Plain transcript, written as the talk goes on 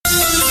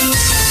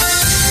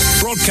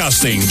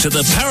broadcasting to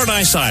the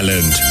Paradise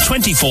Island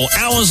 24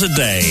 hours a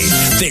day.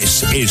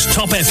 This is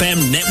Top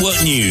FM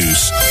Network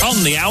News.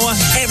 On the hour,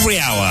 every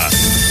hour.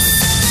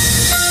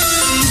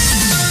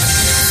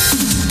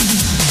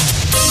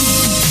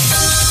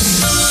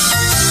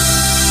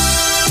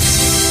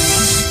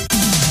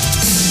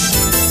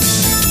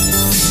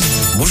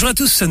 Bonjour à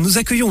tous, nous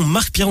accueillons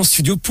Marc-Pierre en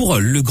studio pour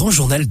le grand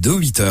journal de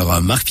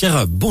 8h.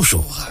 Marc-Pierre,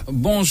 bonjour.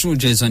 Bonjour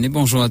Jason et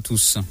bonjour à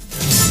tous.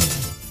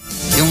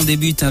 Et on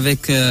débute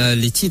avec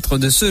les titres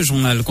de ce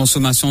journal.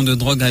 Consommation de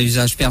drogue à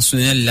usage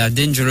personnel, la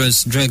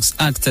Dangerous Drugs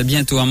Act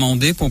bientôt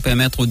amendée pour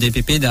permettre au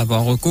DPP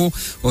d'avoir recours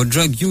au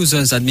Drug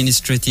Users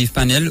Administrative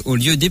Panel au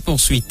lieu des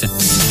poursuites.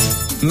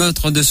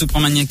 Meurtre de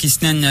Subramanian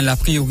Krishnan, la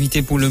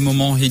priorité pour le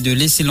moment est de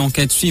laisser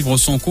l'enquête suivre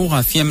son cours,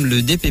 affirme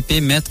le DPP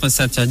maître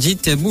Satyajit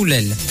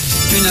Boulel.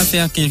 Une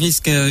affaire qui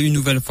risque une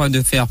nouvelle fois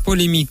de faire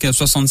polémique.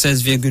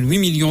 76,8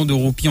 millions de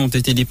roupies ont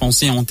été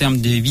dépensés en termes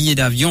de billets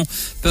d'avion,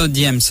 per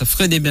diems,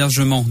 frais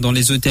d'hébergement dans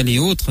les hôtels et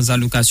autres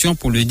allocations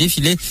pour le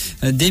défilé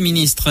des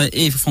ministres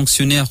et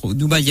fonctionnaires au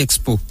Dubai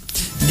Expo.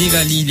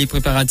 Diwali, les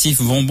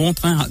préparatifs vont bon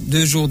train.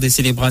 2 jours des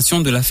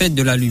célébrations de la fête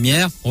de la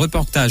lumière.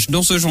 Reportage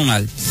dans ce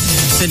journal.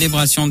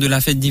 Célébration de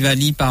la fête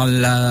Diwali par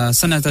la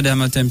Sanatana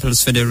Dharma Temples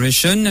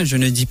Federation. Je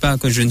ne dis pas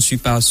que je ne suis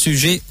pas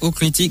sujet aux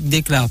critiques,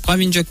 déclare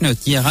Pravin Joknot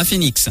hier à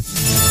Phoenix.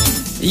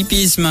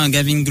 Hippisme,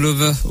 Gavin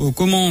Glover aux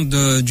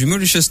commandes du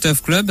Mauritius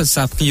Turf Club.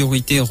 Sa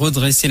priorité,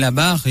 redresser la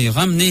barre et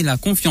ramener la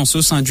confiance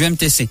au sein du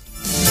MTC.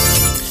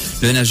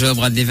 Le nageur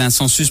Bradley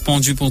Vincent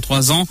suspendu pour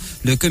 3 ans.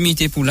 Le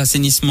comité pour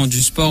l'assainissement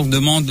du sport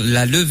demande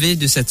la levée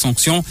de cette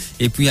sanction.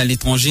 Et puis à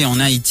l'étranger,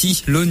 en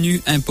Haïti,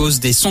 l'ONU impose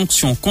des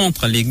sanctions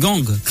contre les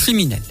gangs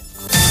criminels.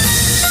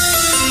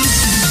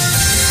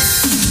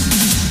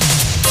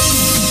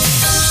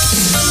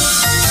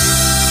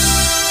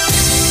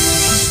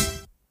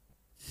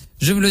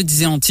 Je vous le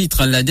disais en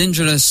titre, la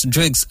Dangerous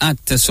Drugs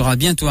Act sera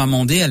bientôt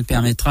amendée. Elle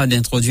permettra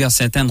d'introduire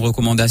certaines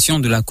recommandations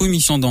de la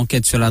commission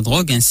d'enquête sur la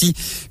drogue. Ainsi,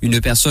 une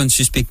personne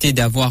suspectée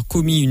d'avoir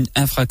commis une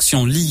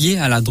infraction liée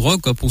à la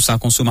drogue pour sa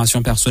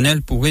consommation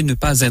personnelle pourrait ne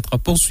pas être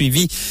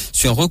poursuivie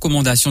sur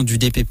recommandation du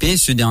DPP.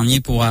 Ce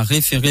dernier pourra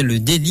référer le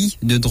délit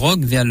de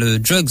drogue vers le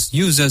Drugs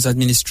Users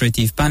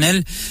Administrative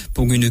Panel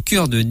pour une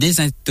cure de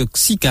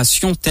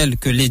désintoxication telle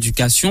que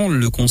l'éducation,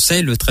 le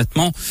conseil, le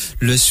traitement,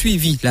 le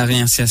suivi, la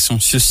réinsertion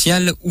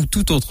sociale ou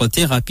toute autre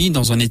thérapie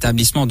dans un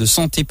établissement de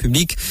santé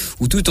publique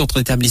ou tout autre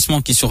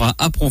établissement qui sera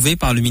approuvé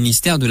par le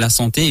ministère de la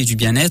Santé et du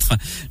Bien-être.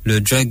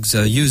 Le Drugs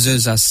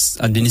Users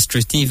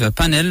Administrative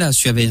Panel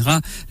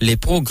surveillera les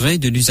progrès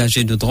de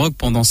l'usager de drogue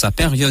pendant sa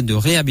période de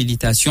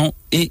réhabilitation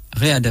et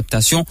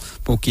réadaptation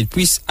pour qu'il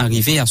puisse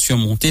arriver à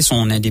surmonter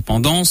son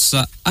indépendance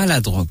à la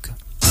drogue.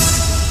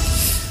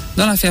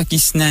 Dans l'affaire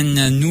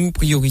Krishnan, nous,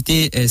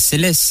 priorité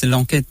céleste,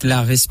 l'enquête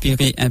l'a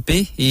respiré un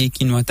peu et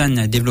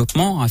Kinwatan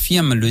Développement,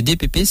 affirme le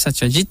DPP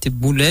Satyajit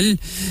Boulel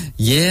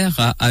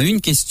hier à une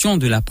question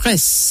de la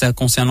presse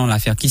concernant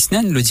l'affaire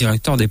Krishnan. Le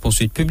directeur des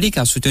poursuites publiques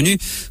a soutenu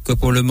que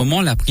pour le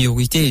moment, la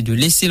priorité est de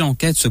laisser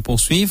l'enquête se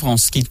poursuivre en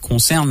ce qui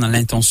concerne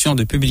l'intention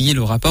de publier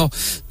le rapport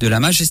de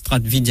la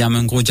magistrate Vidya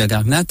Mungro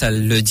Jagarnath.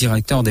 Le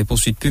directeur des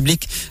poursuites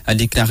publiques a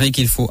déclaré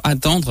qu'il faut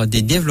attendre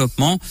des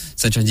développements.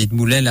 Satyajit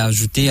Boulel a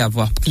ajouté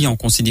avoir pris en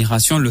considération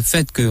le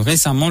fait que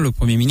récemment le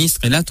Premier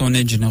ministre et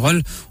l'Attorney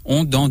General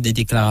ont dans des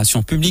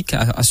déclarations publiques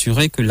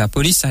assuré que la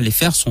police allait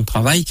faire son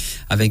travail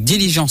avec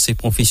diligence et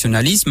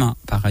professionnalisme.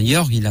 Par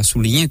ailleurs, il a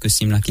souligné que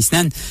Simla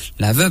Krishnan,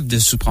 la veuve de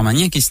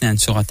Subramanian Krishnan,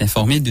 sera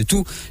informée de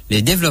tous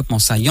les développements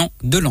saillants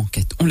de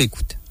l'enquête. On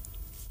l'écoute.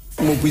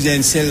 Mon cousin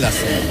une seule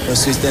affaire,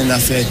 parce que c'est une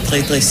affaire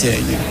très très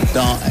sérieuse.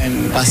 Dans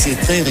un passé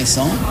très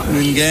récent, nous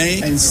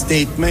avons un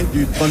statement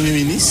du Premier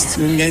ministre,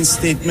 nous avons un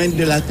statement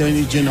de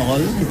l'Attorney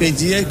General qui peut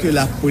dire que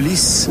la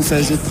police pour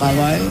faire ce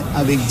travail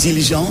avec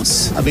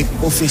diligence, avec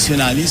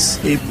professionnalisme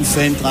et pour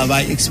faire un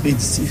travail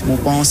expéditif. On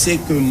pensait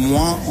que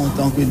moi, en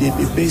tant que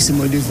DPP, c'est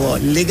mon devoir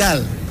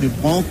légal de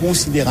prendre en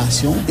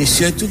considération et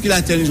surtout que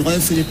l'Attorney General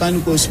ne faisait pas nous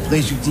cause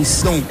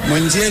préjudice. Donc, moi,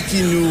 je dirais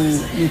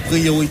que nos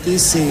priorités,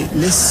 c'est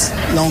laisser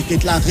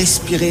l'enquête là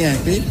respirer un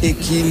peu et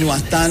qui nous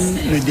attendent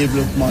le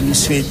développement. Nous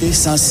souhaitons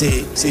ça,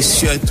 c'est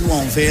surtout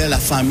envers la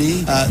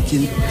famille qui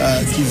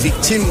est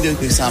victime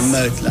de sa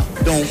meurtre là.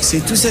 Donc,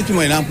 c'est tout ce que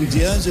moi là pour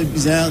dire. Je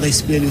besoin de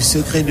respecter le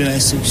secret de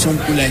l'instruction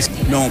pour l'instant.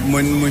 Donc,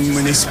 moi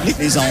explique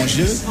les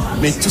enjeux,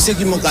 mais tout ce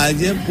qui m'a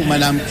dire pour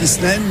Madame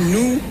Krishnan,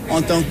 nous,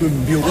 en tant que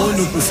bureau,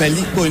 nous pouvons faire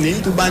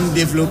connaître tout le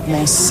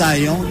développement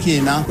saillant qui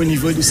est là au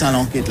niveau de cette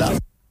enquête là.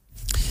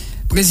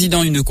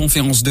 Président une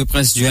conférence de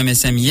presse du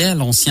MSM hier,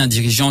 l'ancien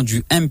dirigeant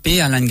du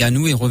MP, Alan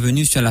Ganou, est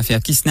revenu sur l'affaire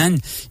Krishnan.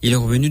 Il est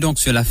revenu donc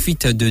sur la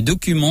fuite de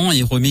documents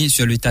et remet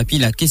sur le tapis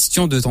la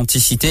question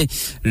d'authenticité.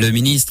 Le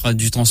ministre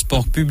du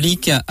Transport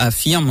public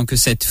affirme que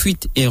cette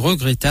fuite est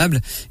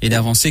regrettable et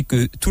d'avancer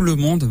que tout le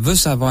monde veut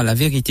savoir la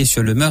vérité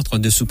sur le meurtre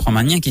de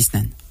Subramanian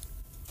Krishnan.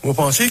 Vous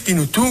pensez que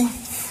nous tous,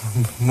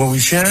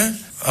 Mauriciens,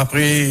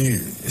 après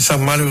ça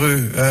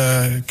malheureux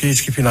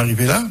qu'est-ce qui peut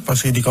arriver là,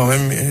 parce qu'il dit quand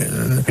même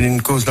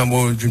une cause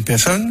d'amour d'une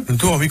personne, nous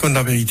avons envie qu'on ait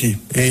la vérité.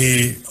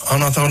 Et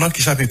en entendant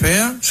qu'il s'appelle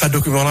père, ça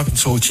document là peut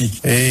sortir.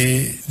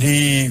 Et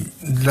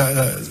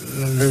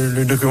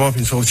le document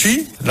peut sortir.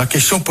 La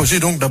question posée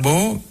donc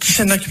d'abord, qui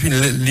c'est là qui peut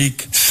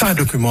leak ça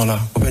document là?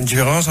 Il y a une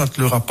différence entre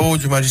le rapport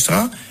du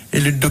magistrat et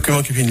le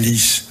document qui fait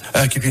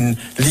une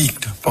leak,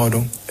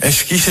 pardon.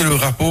 Est-ce que c'est le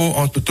rapport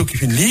en tout qui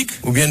fait une leak,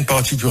 ou bien une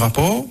partie du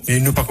rapport, et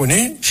nous pas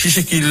connaît? Si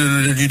c'est qu'il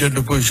le leader de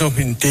l'opposition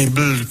fait une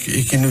table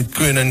et qui nous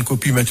donne une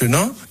copie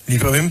maintenant, il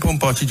peut même pas une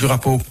partie du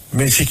rapport.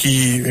 Mais c'est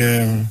qui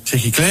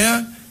est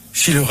clair,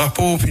 si le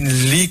rapport fait une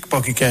leak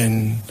par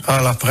quelqu'un à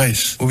la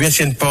presse, ou bien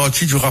si une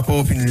partie du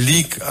rapport fait une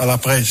leak à la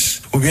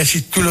presse, ou bien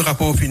si tout le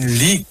rapport fait une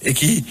leak et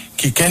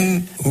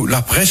ou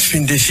la presse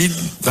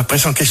la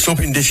presse en question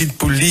décide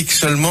pour leak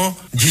seulement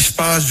 10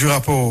 pages du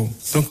rapport.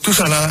 Donc tout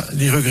ça là,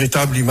 les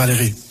regrettables, les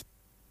malheureux.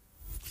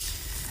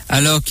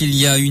 Alors qu'il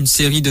y a une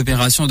série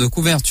d'opérations de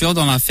couverture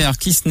dans l'affaire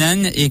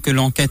Kisnen et que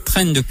l'enquête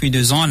traîne depuis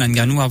 2 ans, Alain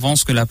Ganou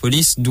avance que la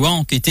police doit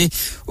enquêter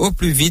au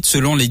plus vite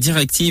selon les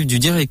directives du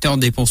directeur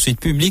des poursuites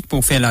publiques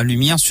pour faire la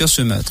lumière sur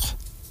ce meurtre.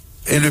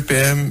 Et le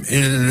PM et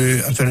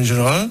le Attorney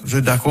General, je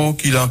suis d'accord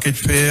qu'il enquête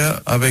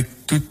faire avec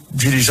toute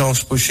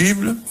diligence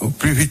possible, au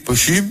plus vite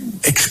possible,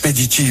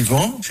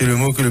 expéditivement, c'est le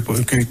mot que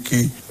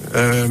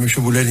M.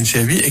 Boulel a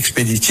servi,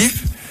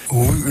 expéditif.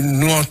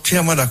 Nous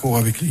entièrement d'accord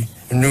avec lui.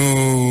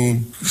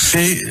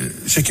 C'est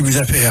ce qu'il vous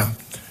a fait.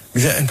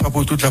 Une fois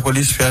pour toute la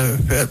police faire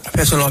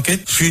son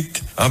enquête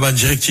suite à ma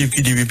directive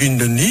qui DPP nous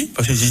donne,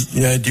 parce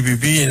qu'il y a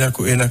DPP, il y a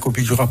une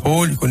copie du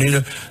rapport, il connaît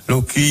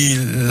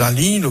la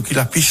ligne,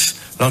 la piste,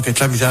 l'enquête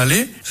là, vous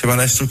allez. C'est pas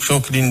l'instruction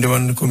qu'il nous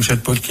demande commissaire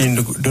de police, qui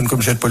nous donne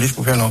commissaire de police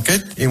pour faire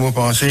l'enquête. Et moi,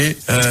 pensez,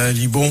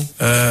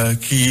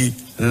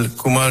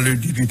 comment le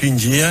DPP nous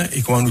dit,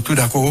 et comment nous tous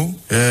d'accord,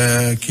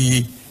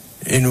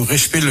 et nous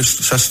respectons le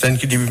système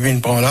qui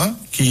prend là,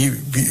 qui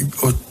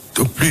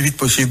au plus vite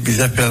possible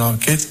bien faire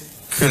l'enquête,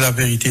 que la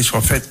vérité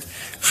soit faite,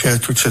 faire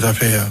toute cette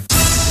affaire.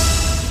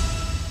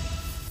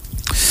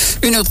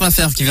 Une autre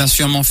affaire qui va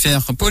sûrement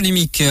faire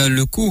polémique,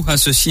 le coût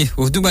associé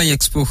au Dubai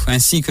Expo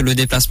ainsi que le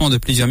déplacement de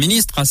plusieurs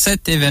ministres.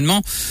 Cet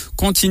événement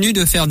continue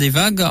de faire des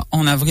vagues.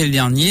 En avril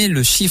dernier,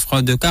 le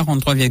chiffre de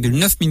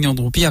 43,9 millions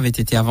de roupies avait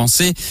été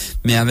avancé,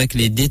 mais avec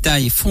les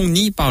détails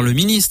fournis par le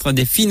ministre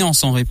des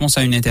Finances en réponse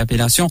à une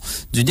interpellation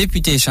du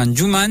député Eshan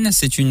Juman,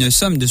 c'est une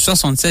somme de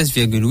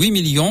 76,8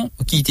 millions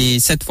qui était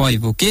cette fois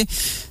évoquée.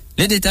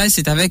 Les détails,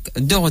 c'est avec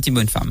Dorothy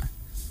Bonnefemme.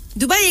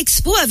 Dubai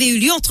Expo avait eu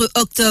lieu entre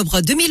octobre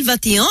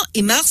 2021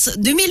 et mars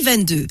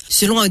 2022.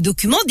 Selon un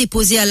document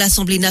déposé à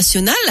l'Assemblée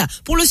nationale,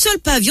 pour le seul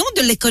pavillon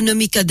de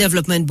l'Economic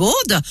Development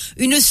Board,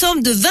 une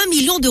somme de 20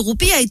 millions de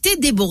roupies a été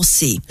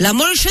déboursée. La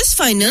Mauritius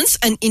Finance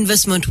and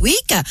Investment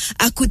Week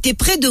a coûté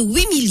près de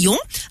 8 millions,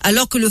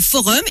 alors que le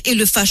Forum et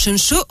le Fashion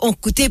Show ont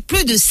coûté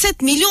plus de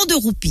 7 millions de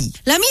roupies.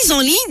 La mise en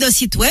ligne d'un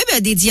site web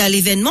dédié à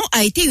l'événement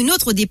a été une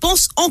autre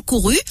dépense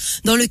encourue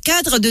dans le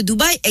cadre de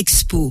Dubai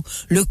Expo.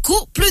 Le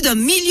coût, plus d'1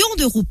 million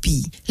de roupies.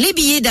 Les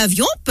billets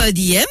d'avion, per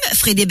diem,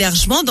 frais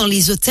d'hébergement dans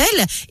les hôtels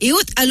et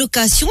autres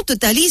allocations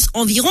totalisent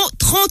environ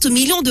 30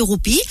 millions de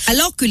roupies,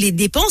 alors que les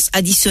dépenses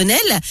additionnelles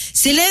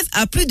s'élèvent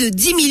à plus de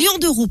 10 millions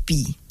de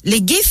roupies. Les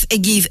gifts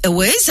et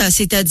giveaways,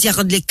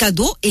 c'est-à-dire les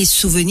cadeaux et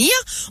souvenirs,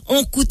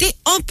 ont coûté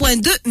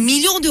 1,2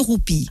 million de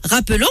roupies.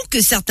 Rappelons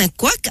que certains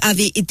couacs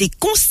avaient été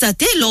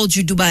constatés lors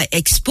du Dubai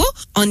Expo.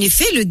 En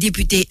effet, le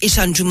député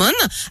Eshan Juman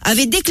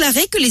avait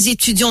déclaré que les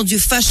étudiants du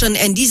Fashion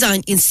and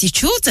Design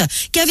Institute,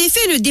 qui avaient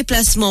fait le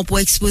déplacement pour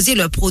exposer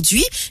leurs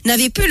produits,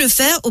 n'avaient pu le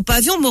faire au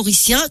pavillon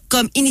mauricien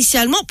comme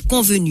initialement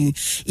convenu.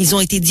 Ils ont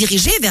été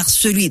dirigés vers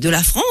celui de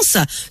la France,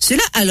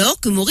 cela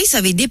alors que Maurice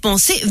avait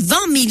dépensé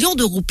 20 millions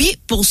de roupies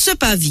pour ce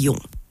pavillon.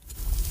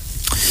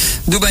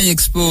 Dubai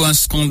Expo, un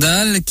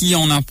scandale. Qui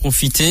en a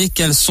profité?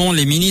 Quels sont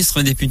les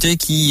ministres députés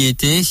qui y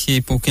étaient et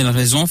pour quelles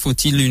raisons?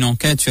 Faut-il une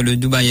enquête sur le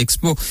Dubai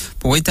Expo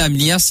pour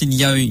établir s'il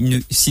y a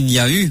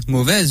eu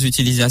mauvaise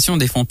utilisation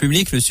des fonds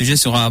publics? Le sujet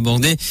sera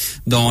abordé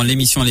dans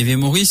l'émission Lévé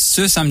Maurice.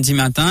 Ce samedi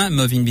matin,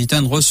 Movin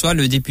Beaton reçoit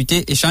le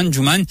député Eshan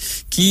Juman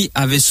qui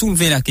avait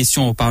soulevé la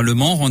question au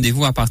Parlement.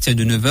 Rendez-vous à partir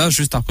de 9h,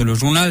 juste après le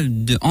journal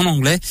en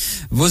anglais.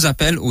 Vos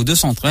appels au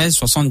 213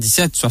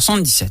 77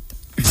 77.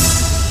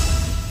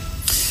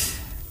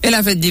 Et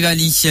la fête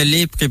d'Divali,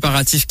 les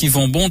préparatifs qui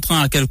vont bon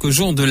train à quelques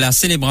jours de la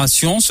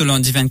célébration. Ce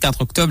lundi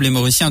 24 octobre, les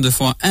Mauriciens de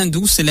foi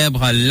hindous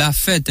célèbrent la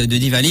fête de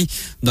Diwali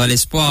dans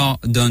l'espoir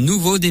d'un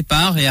nouveau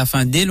départ et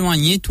afin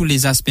d'éloigner tous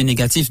les aspects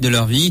négatifs de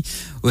leur vie.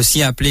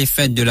 Aussi appelée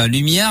fête de la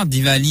lumière,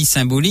 Diwali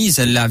symbolise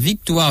la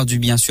victoire du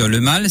bien sur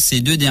le mal.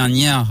 Ces 2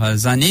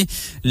 dernières années,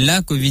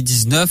 la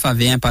Covid-19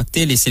 avait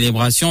impacté les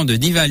célébrations de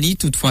Diwali.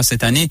 Toutefois,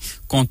 cette année,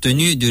 compte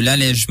tenu de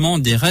l'allègement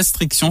des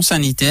restrictions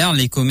sanitaires,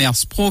 les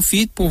commerces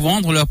profitent pour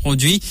vendre leurs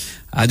produits.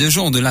 À 2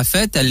 jours de la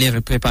fête, les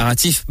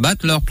préparatifs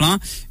battent leur plein.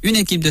 Une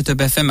équipe de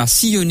Top FM a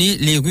sillonné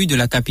les rues de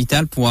la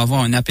capitale pour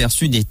avoir un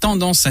aperçu des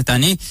tendances cette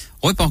année.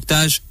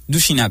 Reportage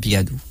d'Ushina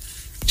Bigadou.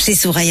 Chez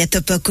Soraya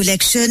Top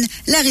Collection,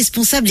 la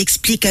responsable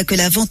explique que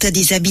la vente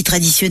des habits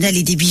traditionnels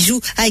et des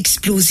bijoux a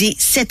explosé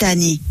cette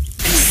année.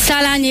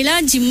 Ça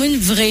l'année-là, du monde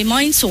vraiment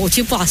une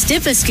sortie pour acheter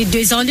parce que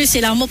 2 ans de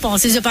cela, moi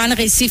pensais que je pas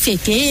réussi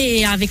fêter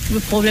et avec le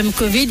problème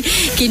Covid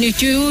qui nous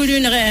tue,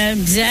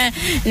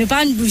 nous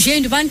pas bouger,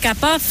 nous pas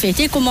capable de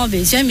fêter comme on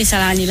besoin, mais ça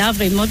l'année-là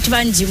vraiment tu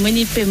vas dire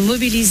monde peut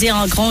mobiliser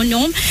en grand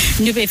nombre,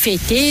 nous peut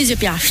fêter, je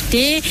peux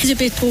acheter, je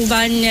peux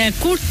trouver une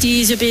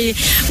kurti, je peux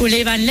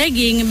rouler une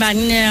legging,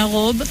 une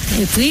robe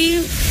et puis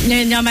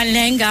nous avons un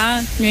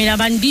lenga, nous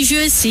avons un bijou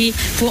aussi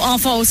pour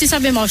enfants aussi ça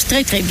peut marcher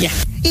très très bien.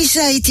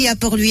 Isha a été à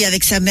Port-Louis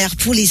avec sa mère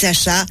pour les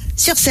achats.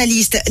 Sur sa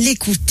liste, les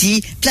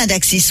coutis, plein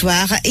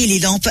d'accessoires et les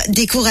lampes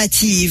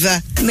décoratives.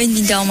 Je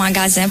suis dans le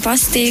magasin pour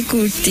acheter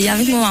coutis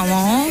avec ma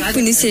maman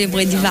pour nous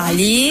célébrer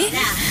Diwali.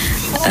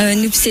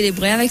 Nous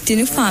célébrer avec toute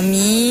notre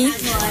famille.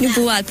 Nous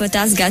pouvons apporter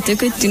ce gâteau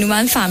que toute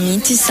notre famille,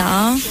 tout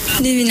ça.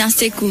 Nous venons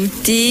acheter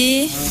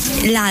coutis,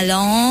 la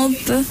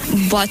lampe,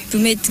 boîte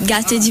pour mettre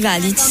gâteau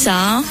Diwali, tout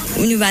ça.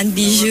 Nous vendons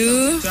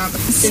bijoux.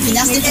 C'est venu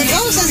acheter pour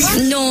toi ou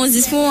ça? Non,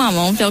 c'est pour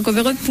maman, puis encore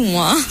pour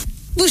moi.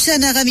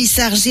 Bouchana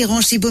Ramissar,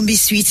 gérant chez Bombay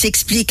Suites,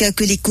 explique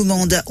que les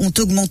commandes ont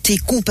augmenté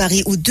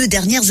comparé aux 2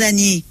 dernières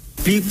années.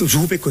 Plus je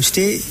peux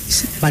coster,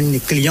 les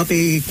clients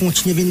peuvent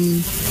continuer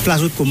à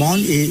placer de commande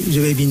et je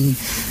vais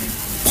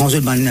prendre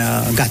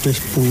un gâteau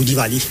pour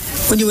Diwali.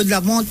 Au niveau de la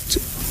vente,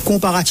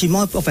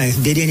 comparativement, enfin,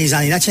 des dernières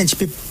années, là, c'est un petit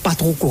peu pas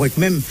trop correct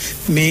même,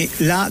 mais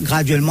là,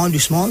 graduellement,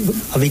 doucement,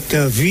 avec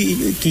vu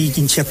qu'il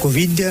y a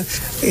Covid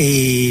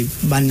et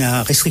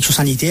restrictions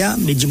sanitaires,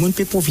 mais du monde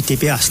peut profiter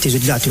pour acheter des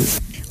gâteaux.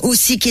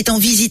 Aussi qui est en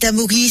visite à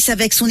Maurice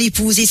avec son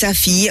épouse et sa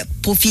fille,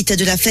 profite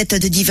de la fête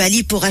de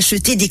Diwali pour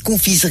acheter des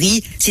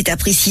confiseries. C'est à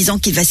précisant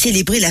qu'il va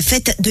célébrer la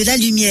fête de la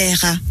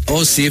lumière.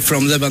 Aussi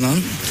from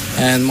Lebanon,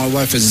 and my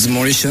wife is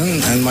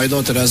Mauritian, and my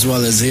daughter as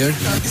well is here.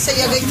 So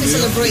you're going to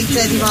celebrate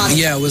Diwali?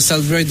 Yeah, we'll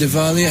celebrate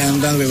Diwali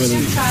and then we will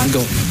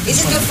go.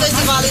 Is it your first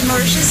Diwali in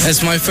Mauritius?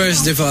 It's my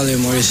first Diwali in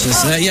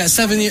Mauritius. Yeah,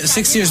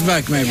 6 years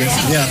back maybe.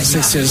 Yeah,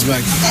 6 years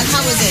back. And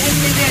how was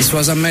it? It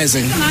was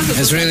amazing.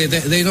 It's really,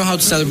 they know how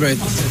to celebrate.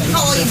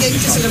 How are you going to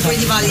celebrate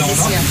Diwali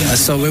this year?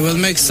 So we will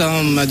make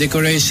some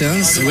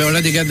decorations. We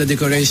already got the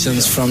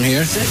decorations from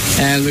here,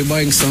 and we're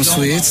buying some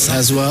sweets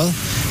as well.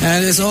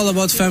 And it's all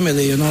about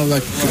family, you know,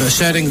 like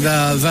sharing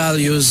the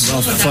values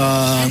of,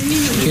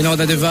 you know,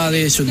 that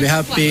Diwali should be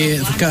happy,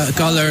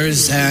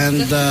 colors,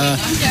 and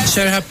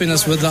share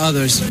happiness with the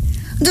others.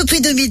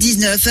 Depuis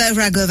 2019,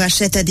 Raghav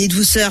achète des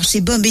douceurs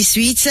chez Bombay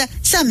Suites.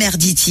 Sa mère,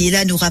 dit-il,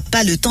 n'aura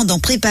pas le temps d'en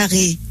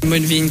préparer. Je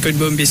viens de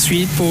Bombay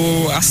Suites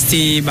pour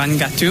acheter un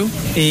gâteau.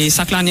 Et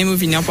chaque année, je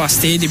viens pour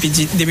acheter, depuis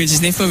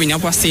 2019, je viens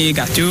pour acheter un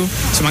gâteau.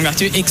 C'est un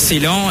gâteau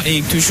excellent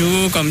et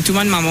toujours, comme tout le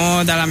monde,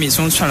 maman, dans la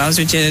maison,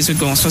 je dis,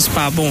 c'est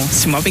pas bon.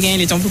 Si moi, je gagne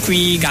le temps pour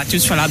cuire gâteau,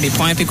 je vais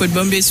prendre un peu de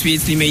Bombay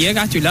Suites, les meilleurs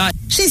gâteaux là.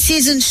 Chez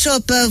Season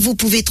Shop, vous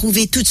pouvez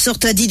trouver toutes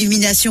sortes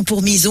d'illuminations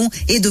pour maison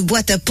et de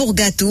boîtes pour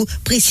gâteaux,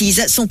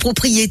 précise son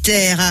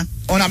propriétaire.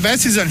 On a bien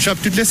Season Shop,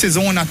 toutes les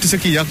saisons, on a tout ce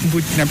qu'il y a,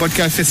 n'importe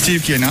quel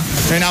festif qu'il y a.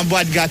 On a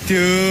boîte gâteau,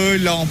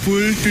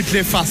 l'ampoule, toutes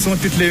les façons,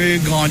 toutes les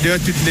grandeurs,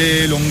 toutes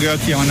les longueurs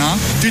qu'il y en a.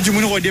 Tout le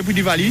monde rodé pour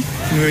Diwali,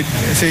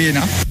 c'est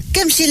là.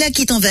 Kamshila,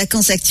 qui est en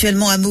vacances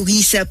actuellement à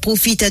Maurice,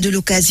 profite de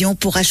l'occasion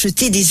pour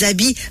acheter des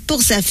habits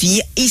pour sa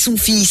fille et son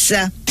fils.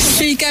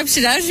 Je suis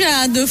Kamshila, je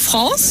viens de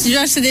France. Je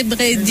viens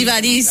célébrer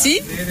Diwali ici,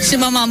 chez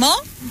ma maman,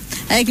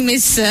 avec mes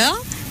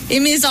sœurs et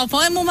mes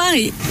enfants et mon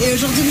mari. Et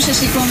aujourd'hui, vous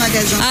cherchez quoi au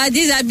magasin?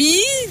 Des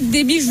habits,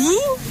 des bijoux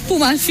pour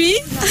ma fille.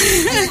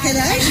 Elle a quel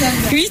âge?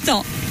 8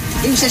 ans.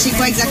 Et vous cherchez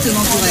quoi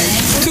exactement pour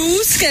elle?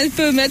 Tout ce qu'elle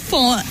peut mettre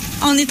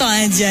en étant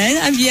indienne,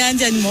 habillée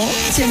indiennement.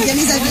 Tu aimes bien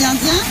les habits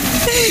indiens?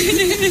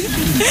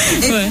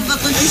 Et ouais. Pour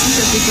votre fils, vous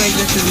cherchez quoi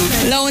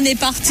exactement? Là, on est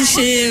parti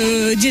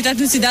chez Jeddah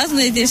Tousidas, on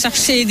a été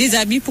chercher des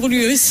habits pour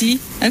lui aussi,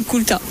 un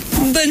kulta.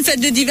 Bonne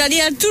fête de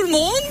Diwali à tout le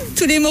monde,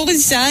 tous les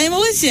Mauriciens et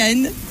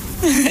Mauriciennes,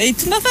 et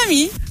toute ma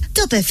famille.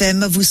 Top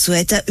FM vous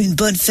souhaite une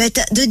bonne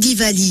fête de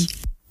Diwali.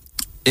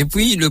 Et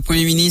puis, le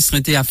Premier ministre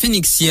était à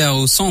Phoenix hier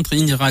au centre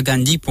Indira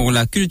Gandhi pour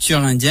la culture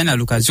indienne à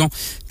l'occasion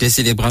des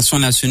célébrations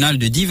nationales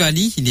de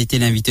Diwali. Il était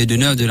l'invité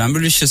d'honneur de la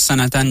Mauritius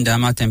Sanatan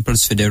Dharma Temples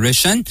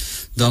Federation.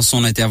 Dans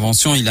son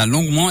intervention, il a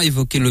longuement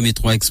évoqué le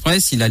métro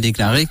express. Il a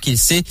déclaré qu'il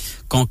sait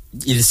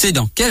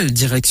dans quelle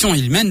direction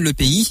il mène le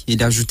pays et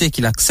d'ajouter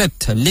qu'il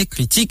accepte les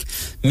critiques,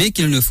 mais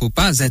qu'il ne faut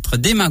pas être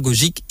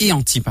démagogique et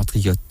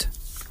antipatriote.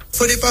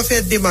 Faudrait pas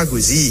faire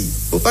démagogie.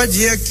 Faut pas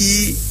dire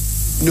qu'il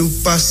nous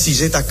pas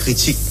sujet à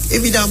critique.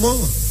 Évidemment,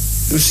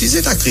 nous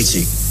sujet à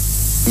critique.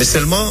 Mais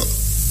seulement,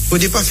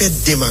 faudrait pas faire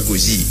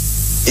démagogie.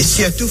 Et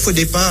surtout,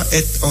 faudrait pas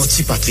être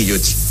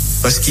antipatriotique.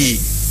 Parce que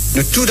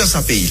nous tout dans ce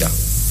pays-là.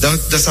 Dans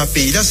ce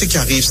pays-là, ce qui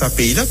arrive, ce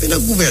pays-là, puis dans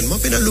le gouvernement,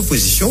 puis dans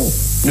l'opposition.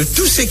 Nous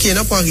tout ce qui est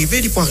là pour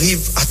arriver, il peut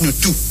arriver à nous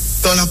tout.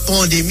 Dans la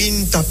pandémie,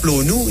 nous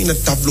tablons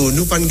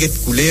nous, pas de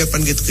couleur, pas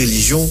de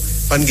religion,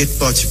 pas de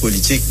parti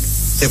politique.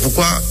 C'est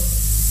pourquoi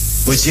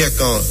je dis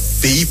qu'un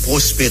pays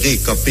prospéré,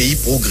 qu'un pays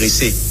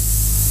progressé,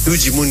 tout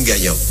le monde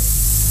gagnant.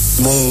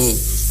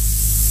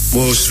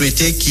 Je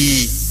souhaitais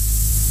qu'il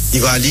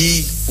va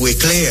aller pour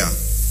éclair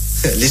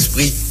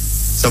l'esprit,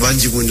 ça va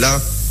dire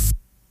là.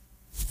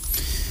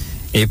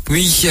 Et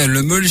puis,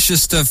 le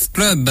Mauritius Turf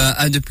Club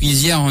a depuis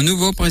hier un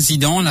nouveau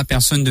président, la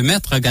personne de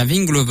Maître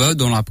Gavin Glover,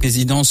 dont la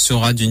présidence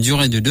sera d'une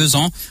durée de 2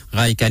 ans.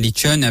 Ray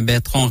Kalichon,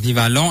 Bertrand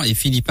Rivalan et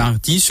Philippe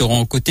Hardy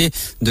seront aux côtés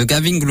de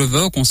Gavin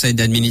Glover au conseil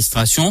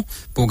d'administration.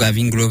 Pour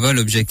Gavin Glover,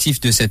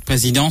 l'objectif de cette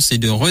présidence est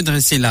de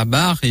redresser la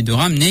barre et de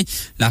ramener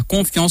la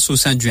confiance au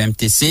sein du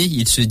MTC.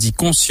 Il se dit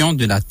conscient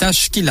de la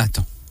tâche qui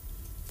l'attend.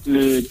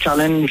 Le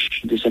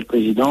challenge de cette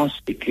présidence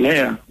est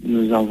clair.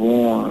 Nous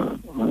avons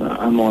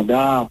un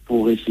mandat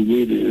pour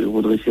essayer de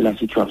redresser la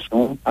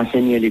situation,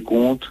 assainir les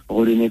comptes,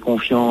 redonner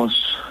confiance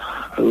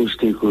aux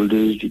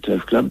stakeholders du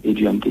Turf Club et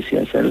du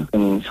MTCSL. Ce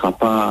ne sera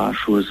pas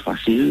chose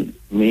facile,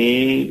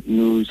 mais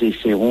nous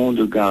essaierons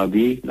de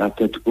garder la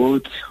tête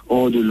haute,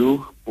 hors de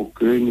l'eau, pour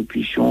que nous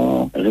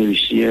puissions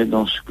réussir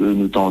dans ce que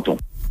nous tentons.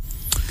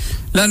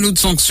 La lourde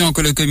sanction que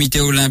le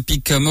comité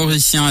olympique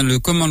mauricien et le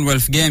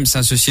Commonwealth Games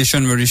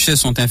Association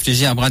Mauritius ont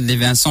infligée à Bradley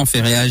Vincent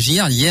fait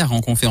réagir. Hier, en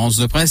conférence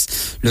de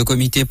presse, le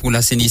comité pour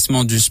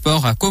l'assainissement du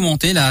sport a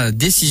commenté la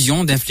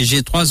décision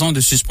d'infliger 3 ans de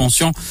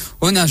suspension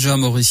aux nageurs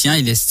mauriciens.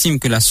 Il estime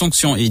que la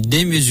sanction est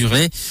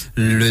démesurée.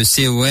 Le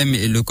COM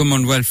et le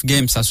Commonwealth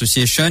Games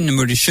Association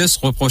Mauritius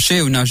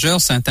reprochaient aux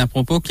nageurs certains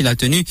propos qu'il a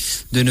tenus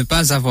de ne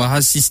pas avoir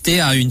assisté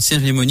à une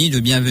cérémonie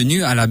de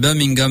bienvenue à la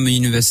Birmingham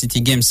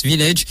University Games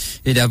Village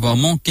et d'avoir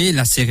manqué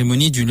la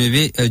cérémonie du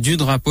lever du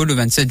drapeau le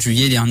 27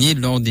 juillet dernier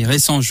lors des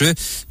récents Jeux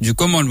du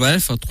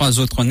Commonwealth.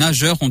 3 autres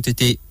nageurs ont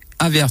été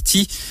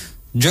avertis.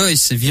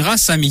 Joyce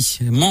Virasamy,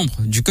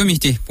 membre du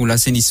comité pour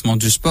l'assainissement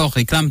du sport,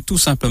 réclame tout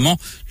simplement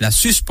la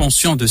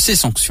suspension de ces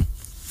sanctions.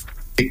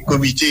 Le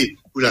comité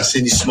pour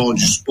l'assainissement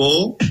du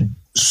sport,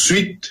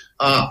 suite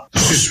à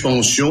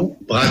suspension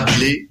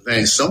Bradley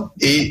Vincent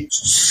et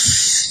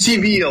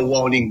severe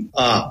warning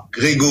à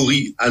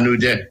Grégory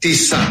Anodin,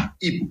 Tessa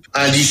Hip,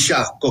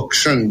 Alicia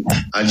Cochon,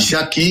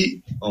 Alicia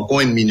qui,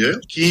 encore une mineure,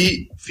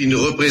 qui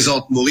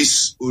représente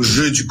Maurice aux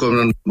Jeux du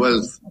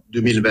Commonwealth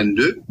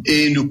 2022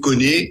 et nous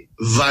connaît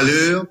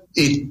valeur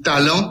et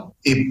talent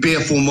et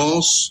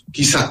performance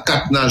qui sa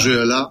 4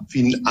 nageurs-là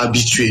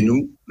habitués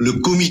nous. Le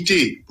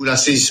comité pour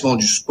l'assainissement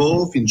du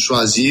sport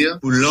choisir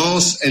pour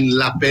lancer un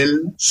appel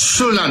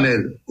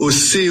solennel au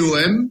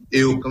COM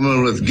et au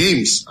Commonwealth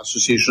Games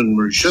Association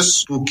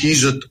Mauritius pour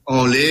qu'ils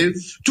enlèvent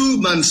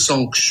toute bonne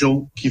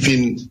sanction qui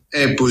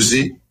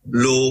imposée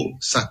lors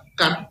sa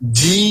 4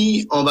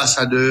 dignes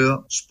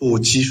ambassadeurs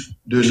sportifs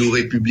de nos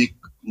républiques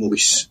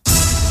Maurice.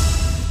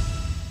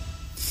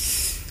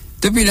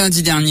 Depuis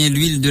lundi dernier,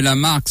 l'huile de la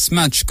marque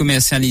Smatch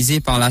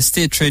commercialisée par la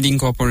State Trading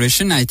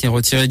Corporation a été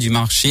retirée du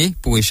marché.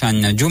 Pour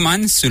Ishan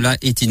Juman, cela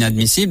est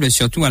inadmissible,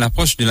 surtout à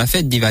l'approche de la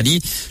fête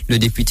d'Ivali. Le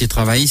député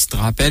travailliste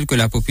rappelle que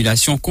la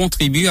population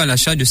contribue à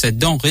l'achat de cette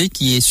denrée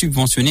qui est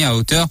subventionnée à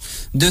hauteur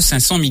de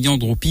 500 millions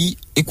de roupies.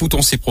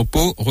 Écoutons ces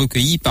propos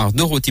recueillis par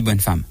Dorothy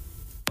Bonnefemme.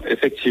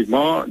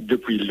 Effectivement,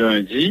 depuis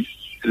lundi,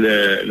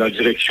 la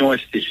direction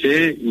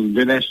STC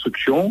donne une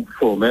instruction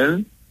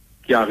formelle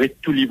qui arrête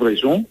toute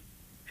livraison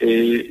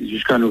et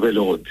jusqu'à nouvel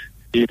ordre.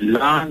 Et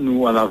là,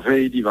 nous, à la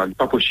veille d'Ivali,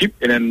 pas possible.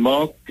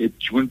 Hélènement, et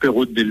tu veux une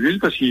période de l'huile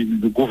parce que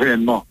le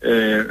gouvernement,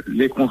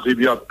 les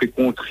contribuables peuvent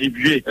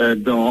contribuer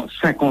dans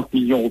 50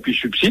 millions de roupies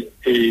subsides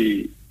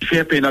et fait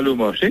un pénal au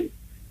marché.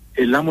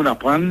 Et là, on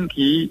apprend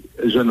qui,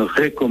 je ne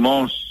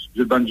recommence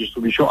de bonne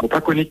distribution. On ne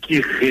pas connaître qui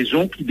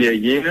raison qui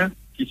derrière,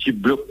 qui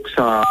bloque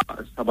sa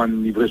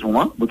bonne livraison.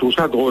 Hein. Je trouve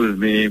ça drôle,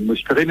 mais moi,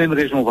 je ferais une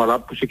raison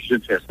valable pour ce qu'ils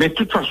viennent faire. Mais de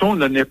toute façon,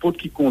 dans n'importe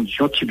quelle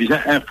condition, si bien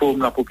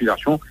informe la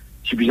population,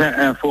 si bien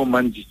informe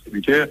un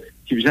distributeur,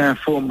 si bien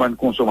informe un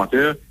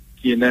consommateur,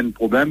 qui a un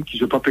problème, qui ne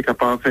soit pas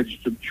capable de faire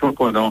distribution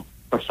pendant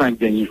les 5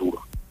 derniers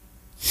jours.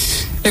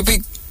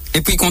 Et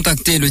puis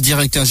contacter le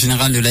directeur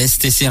général de la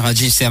STC,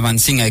 Rajiv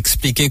Servan-Singh, a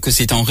expliqué que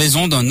c'est en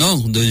raison d'un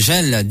ordre de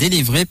gel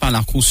délivré par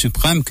la Cour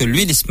suprême que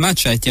l'huile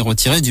Smatch a été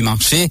retirée du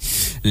marché.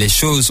 Les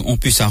choses ont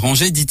pu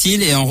s'arranger,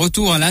 dit-il, et un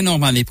retour à la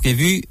normale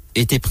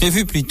était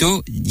prévu plus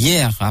tôt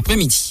hier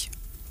après-midi.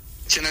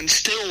 C'est un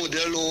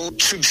stakeholder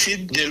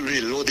subside de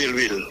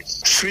l'huile.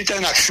 Suite à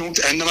une action,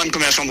 un domaine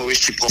commerçant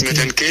Maurice qui promet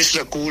une caisse,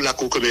 la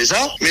cour Cobeza.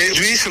 Mais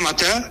lui, ce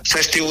matin,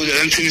 ce stakeholder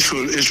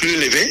est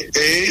levé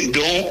et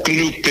donc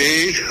nous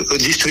peut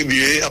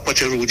distribuer à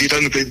partir d'aujourd'hui.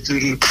 Nous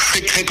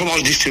peut très comment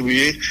le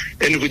distribuer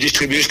et nous peut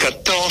distribuer jusqu'à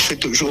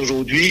 14 jours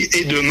aujourd'hui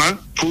et demain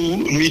pour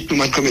meet to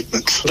my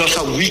commitment. Dans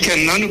ce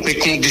week-end-là, nous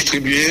pouvons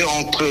distribuer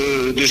entre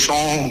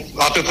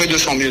à peu près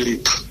 200 000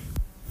 litres.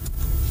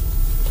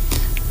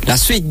 La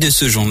suite de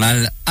ce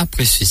journal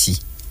après ceci.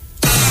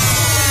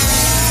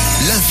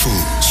 L'info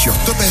sur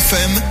Top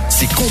FM,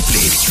 c'est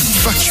complet,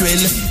 factuel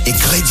et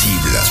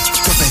crédible.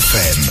 Top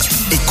FM,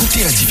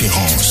 écoutez la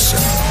différence.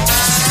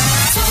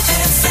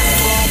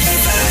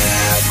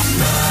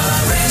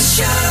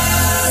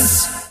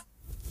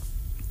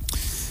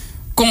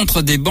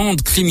 Contre des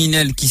bandes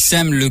criminelles qui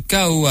sèment le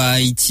chaos à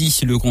Haïti,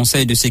 le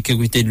Conseil de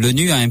sécurité de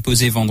l'ONU a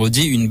imposé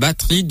vendredi une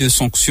batterie de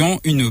sanctions,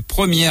 une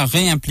première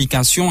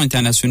réimplication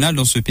internationale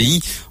dans ce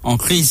pays en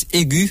crise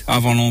aiguë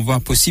avant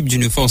l'envoi possible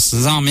d'une force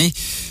armée.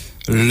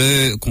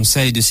 Le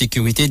Conseil de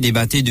sécurité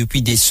débattait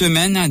depuis des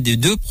semaines de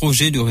 2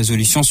 projets de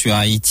résolution sur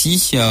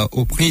Haïti,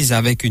 aux prises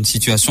avec une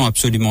situation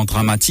absolument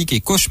dramatique et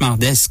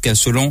cauchemardesque,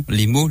 selon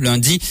les mots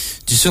lundi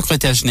du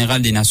secrétaire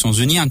général des Nations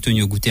Unies,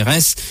 Antonio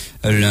Guterres.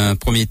 Le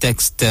premier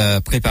texte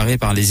préparé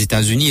par les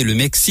États-Unis et le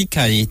Mexique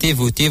a été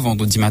voté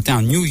vendredi matin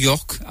à New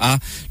York à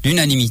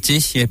l'unanimité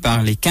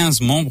par les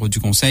 15 membres du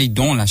Conseil,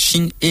 dont la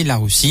Chine et la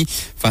Russie,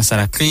 face à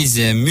la crise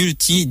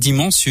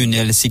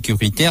multidimensionnelle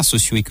sécuritaire,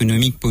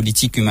 socio-économique,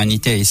 politique,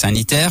 humanitaire et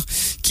sanitaire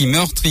qui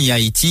meurtrit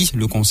Haïti.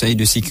 Le Conseil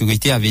de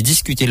sécurité avait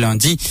discuté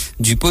lundi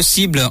du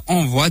possible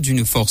envoi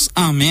d'une force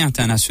armée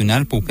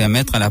internationale pour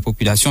permettre à la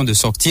population de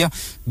sortir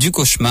du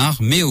cauchemar,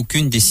 mais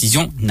aucune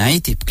décision n'a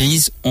été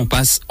prise. On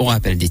passe au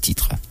rappel des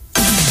titres.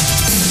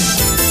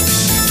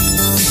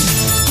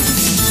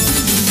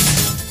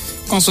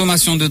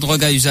 Consommation de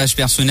drogue à usage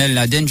personnel,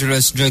 la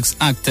Dangerous Drugs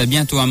Act,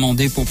 bientôt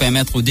amendée pour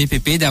permettre au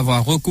DPP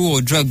d'avoir recours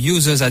au Drug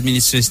Users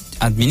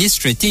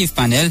Administrative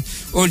Panel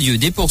au lieu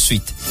des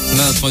poursuites.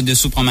 Meurtre de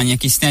Subramanian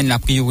Krishnan, la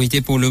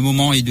priorité pour le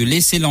moment est de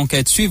laisser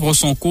l'enquête suivre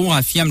son cours,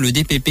 affirme le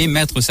DPP,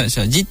 maître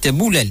Sajid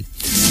Boulel.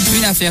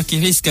 Une affaire qui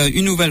risque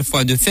une nouvelle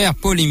fois de faire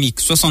polémique.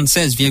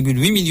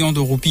 76,8 millions de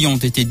roupies ont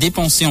été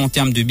dépensés en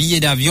termes de billets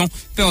d'avion,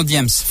 per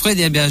diems, frais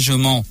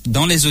d'hébergement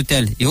dans les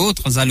hôtels et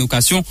autres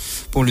allocations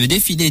pour le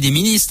défilé des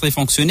ministres et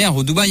fonctionnaires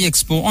au Dubai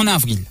Expo en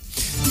avril.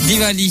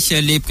 Diwali,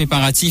 les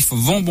préparatifs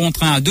vont bon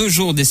train à 2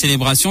 jours des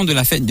célébrations de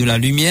la fête de la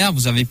lumière.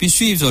 Vous avez pu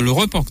suivre le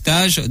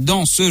reportage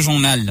dans ce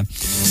journal.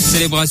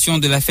 Célébration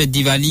de la fête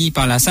Diwali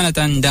par la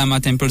Sanatan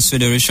Dharma Temples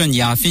Federation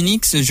hier à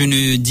Phoenix. Je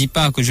ne dis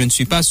pas que je ne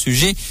suis pas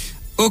sujet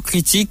aux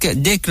critiques,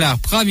 déclare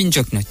Pravin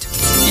Joknut.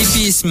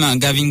 Hippisme,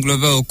 Gavin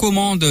Glover aux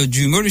commandes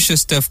du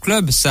Mauritius Turf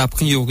Club. Sa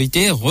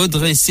priorité,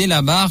 redresser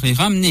la barre et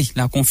ramener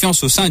la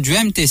confiance au sein du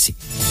MTC.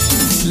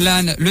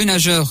 Le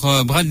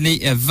nageur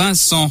Bradley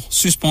Vincent,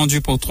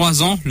 suspendu pour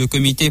 3 ans. Le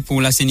comité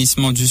pour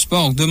l'assainissement du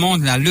sport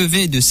demande la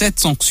levée de cette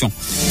sanction.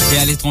 Et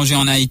à l'étranger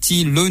en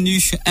Haïti,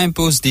 l'ONU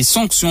impose des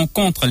sanctions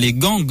contre les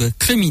gangs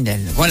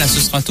criminels. Voilà,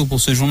 ce sera tout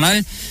pour ce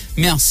journal.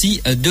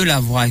 Merci de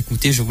l'avoir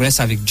écouté. Je vous laisse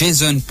avec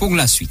Jason pour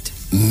la suite.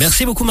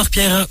 Merci beaucoup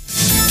Marc-Pierre.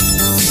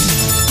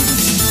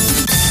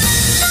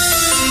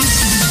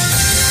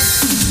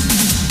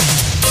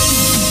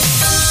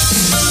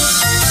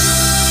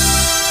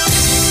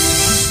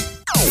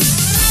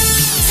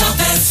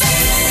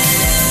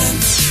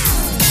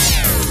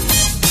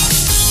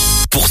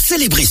 Pour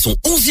célébrer son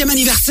 11e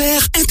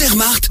anniversaire,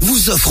 Intermarkt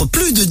vous offre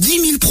plus de 10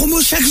 000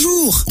 promos chaque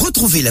jour.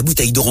 Retrouvez la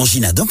bouteille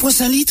d'Orangina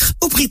d'1,5 litre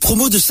au prix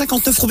promo de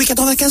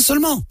 59,95 €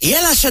 seulement. Et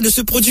à l'achat de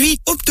ce produit,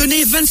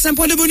 obtenez 25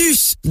 points de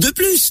bonus. De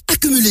plus,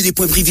 accumulez des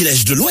points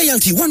privilèges de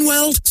Loyalty One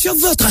World sur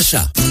votre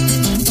achat.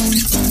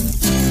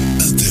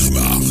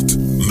 Intermarkt,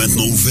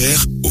 maintenant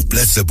ouvert au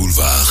Plaza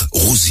Boulevard,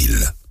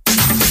 Rosil.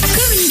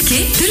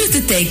 Communiqué de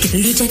l'Autothèque.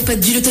 Le jackpot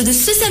du loto de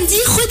ce samedi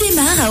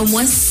redémarre à au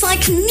moins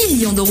 5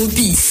 millions de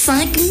roupies.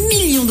 5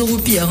 millions de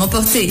roupies à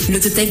remporter.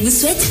 L'Autothèque vous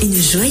souhaite une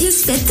joyeuse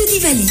fête de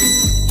Diwali.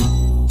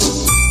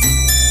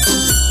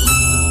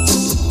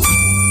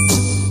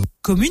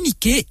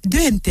 Communiqué de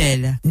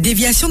MTL.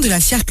 Déviation de la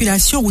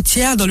circulation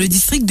routière dans le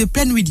district de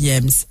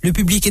Plaine-Williams. Le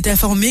public est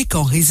informé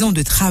qu'en raison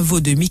de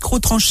travaux de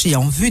micro-tranchées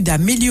en vue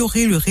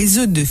d'améliorer le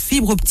réseau de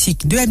fibre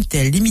optique de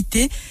MTL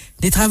limité,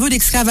 des travaux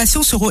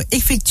d'excavation seront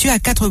effectués à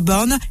 4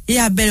 bornes et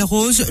à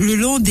Belle-Rose le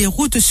long des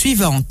routes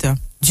suivantes.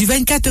 Du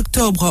 24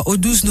 octobre au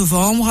 12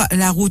 novembre,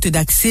 la route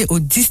d'accès au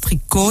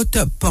district Côte,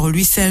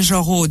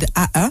 Port-Louis-Saint-Jean Road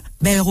A1,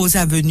 Belle-Rose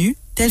Avenue,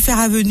 Telfair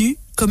Avenue,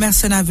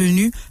 Commerson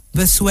Avenue,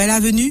 Boswell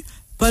Avenue,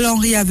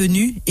 Paul-Henri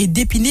Avenue et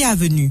d'Épinay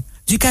Avenue.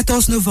 Du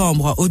 14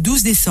 novembre au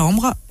 12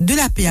 décembre, de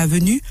la Paix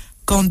Avenue,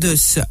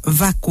 Candace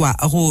Vaqua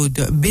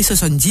Road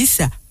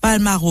B70,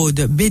 Palma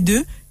Road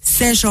B2,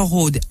 Saint-Jean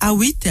Road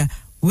A8,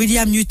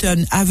 William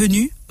Newton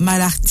Avenue,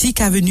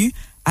 Malartic Avenue,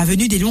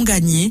 Avenue des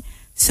Longaniers,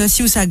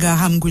 Sosiusaga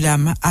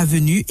Ramgoulam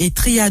Avenue et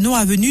Trianon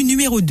Avenue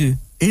numéro 2.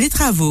 Les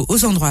travaux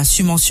aux endroits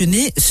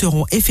subventionnés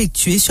seront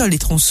effectués sur les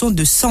tronçons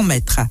de 100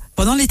 mètres.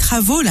 Pendant les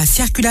travaux, la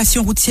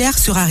circulation routière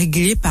sera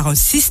réglée par un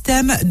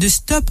système de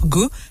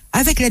stop-go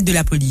avec l'aide de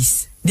la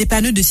police. Des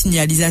panneaux de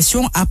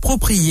signalisation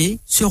appropriés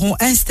seront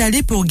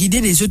installés pour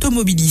guider les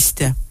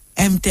automobilistes.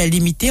 MTL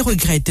Limité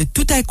regrette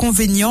tout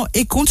inconvénient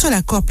et compte sur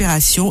la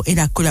coopération et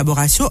la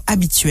collaboration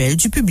habituelle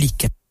du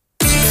public.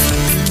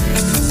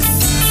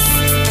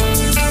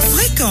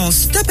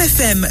 Fréquence Top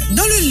FM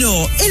dans le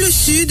nord et le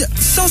sud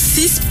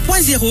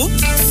 106.0,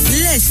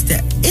 l'est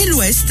et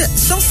l'ouest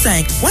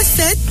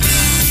 105.7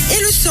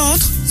 et le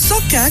centre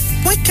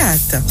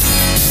 104.4.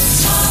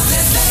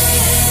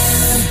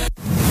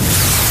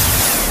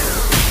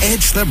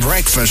 It's the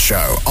Breakfast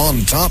Show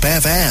on Top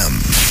FM.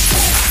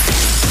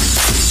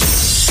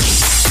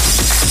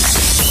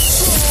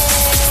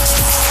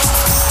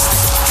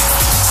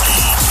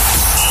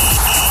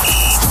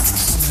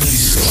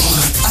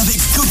 Avec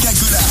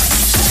Coca-Cola.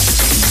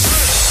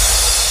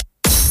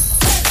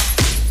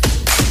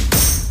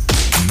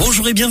 Bonjour.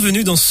 Bonjour et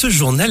bienvenue dans ce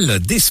journal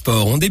des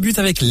sports. On débute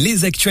avec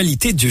les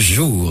actualités du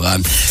jour.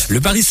 Le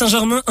Paris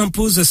Saint-Germain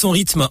impose son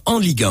rythme en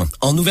Ligue 1.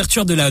 En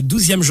ouverture de la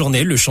 12e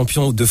journée, le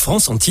champion de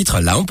France en titre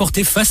l'a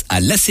emporté face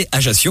à l'AC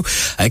Ajaccio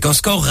avec un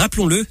score,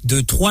 rappelons-le,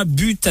 de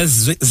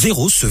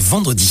 3-0 ce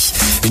vendredi.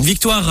 Une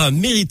victoire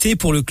méritée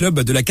pour le club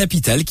de la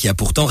capitale qui a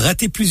pourtant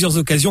raté plusieurs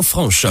occasions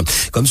franches.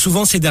 Comme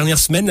souvent ces dernières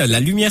semaines, la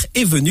lumière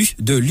est venue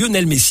de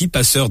Lionel Messi,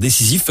 passeur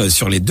décisif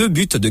sur les 2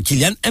 buts de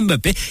Kylian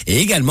Mbappé et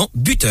également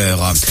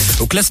buteur.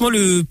 Au classement,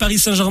 le Paris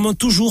Saint-Germain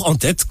toujours en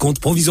tête compte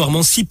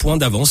provisoirement 6 points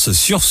d'avance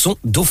sur son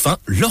dauphin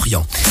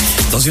Lorient.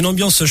 Dans une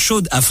ambiance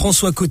chaude à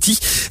François Coty,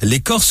 les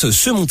Corses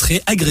se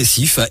montraient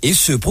agressifs et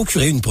se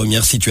procuraient une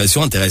première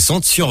situation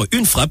intéressante sur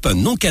une frappe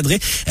non cadrée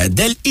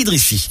d'El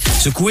Idrissi.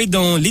 Secoués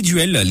dans les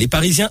duels, les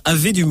Parisiens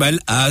avaient du mal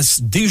à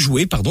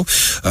déjouer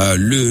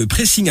le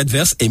pressing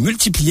adverse et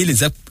multiplier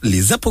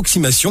les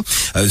approximations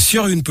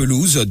sur une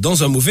pelouse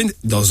dans un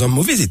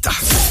mauvais état.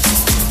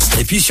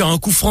 Et puis sur un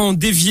coup franc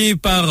dévié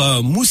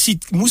par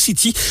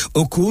Moussiti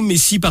Oko,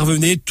 Messi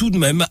parvenait tout de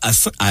même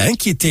à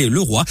inquiéter le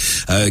roi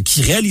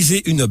qui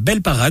réalisait une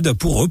belle parade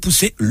pour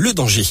repousser le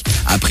danger.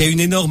 Après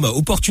une énorme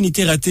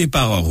opportunité ratée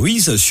par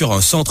Ruiz sur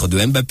un centre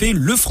de Mbappé,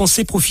 le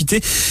Français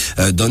profitait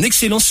d'un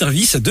excellent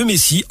service de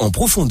Messi en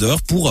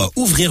profondeur pour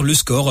ouvrir le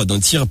score d'un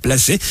tir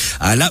placé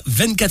à la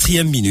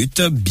 24e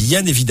minute,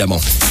 bien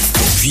évidemment.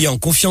 Puis en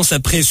confiance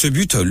après ce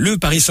but, le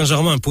Paris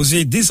Saint-Germain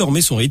imposait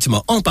désormais son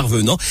rythme en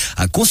parvenant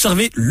à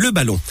conserver le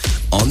ballon.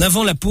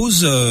 Avant la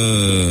pause,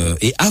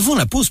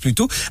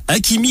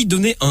 Hakimi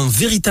donnait un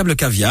véritable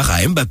caviar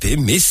à Mbappé,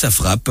 mais sa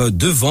frappe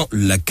devant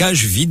la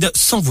cage vide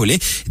s'envolait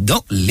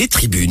dans les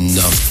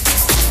tribunes.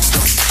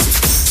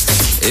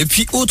 Et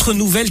puis, autre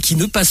nouvelle qui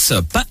ne passe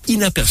pas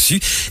inaperçue,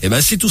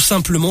 c'est tout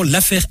simplement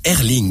l'affaire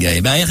Erling.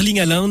 Erling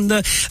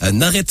Haaland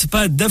n'arrête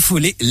pas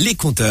d'affoler les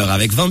compteurs.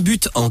 Avec 20 buts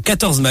en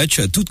 14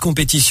 matchs, toute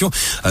compétition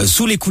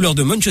sous les couleurs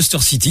de Manchester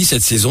City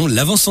cette saison,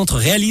 l'avant-centre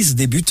réalise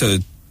des buts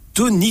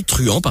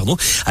tonitruant,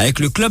 avec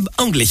le club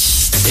anglais.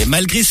 Et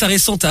malgré sa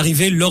récente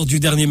arrivée lors du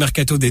dernier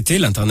mercato d'été,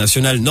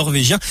 l'international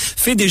norvégien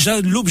fait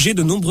déjà l'objet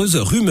de nombreuses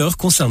rumeurs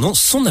concernant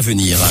son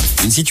avenir.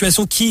 Une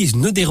situation qui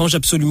ne dérange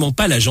absolument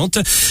pas la jante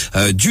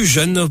du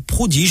jeune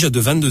prodige de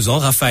 22 ans,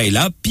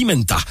 Rafaela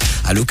Pimenta.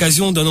 À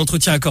l'occasion d'un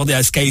entretien accordé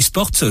à Sky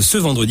Sports ce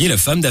vendredi, la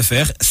femme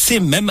d'affaires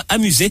s'est même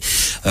amusée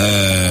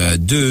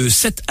de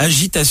cette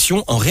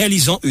agitation en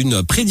réalisant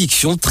une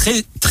prédiction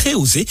très très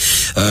osée.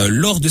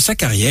 Lors de sa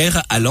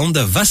carrière, Haaland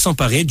va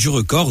s'emparer du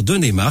record de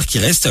Neymar qui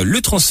reste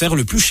le transfert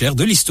le plus cher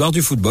de l'histoire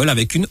du football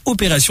avec une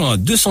opération à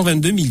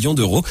 222 millions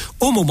d'euros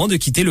au moment de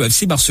quitter le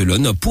FC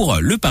Barcelone pour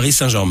le Paris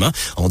Saint-Germain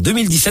en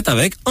 2017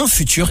 avec un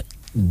futur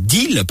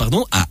deal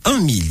à 1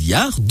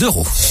 milliard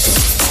d'euros.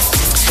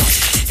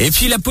 Et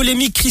puis la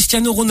polémique,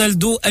 Cristiano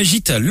Ronaldo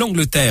agite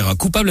l'Angleterre,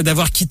 coupable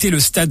d'avoir quitté le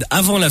stade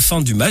avant la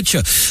fin du match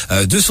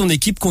de son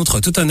équipe contre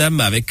Tottenham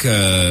avec,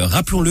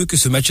 rappelons-le que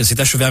ce match s'est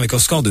achevé avec un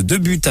score de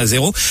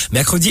 2-0.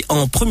 Mercredi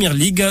en Premier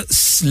League,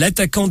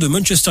 l'attaquant de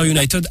Manchester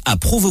United a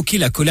provoqué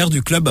la colère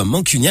du club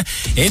mancunien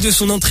et de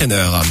son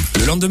entraîneur.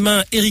 Le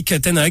lendemain, Erik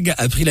ten Hag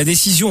a pris la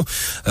décision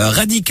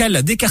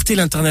radicale d'écarter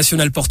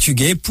l'international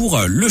portugais pour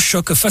le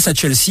choc face à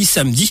Chelsea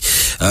samedi.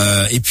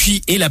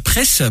 Et la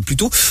presse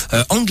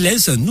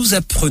anglaise nous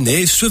apprenait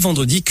ce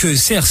vendredi que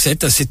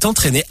CR7 s'est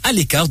entraîné à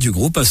l'écart du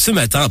groupe ce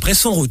matin après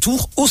son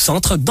retour au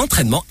centre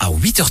d'entraînement à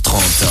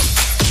 8h30.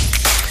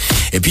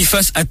 Et puis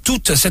face à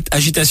toute cette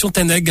agitation,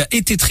 ten Hag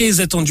était très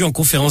attendu en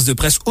conférence de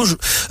presse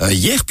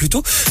hier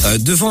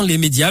devant les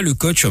médias. Le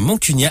coach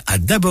mancunien a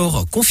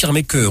d'abord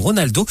confirmé que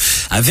Ronaldo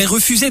avait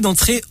refusé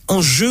d'entrer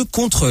en jeu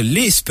contre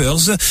les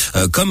Spurs,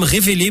 comme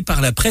révélé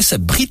par la presse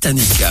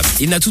britannique.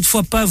 Il n'a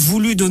toutefois pas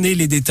voulu donner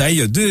les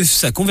détails de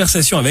sa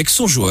conversation avec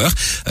son joueur.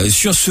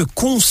 Sur ce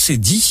qu'on s'est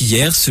dit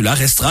hier, cela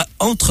restera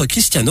entre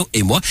Cristiano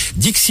et moi,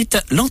 dixit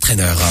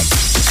l'entraîneur.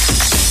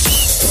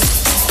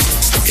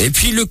 Et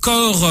puis le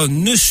corps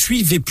ne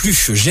suivait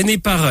plus. Gêné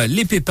par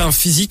les pépins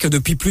physiques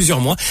depuis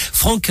plusieurs mois,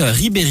 Franck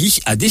Ribéry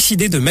a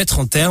décidé de mettre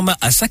un terme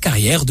à sa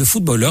carrière de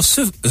footballeur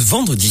ce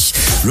vendredi.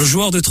 Le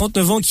joueur de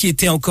 39 ans qui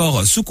était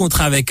encore sous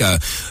contrat avec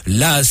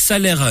la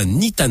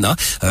Salernitana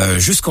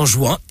jusqu'en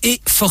juin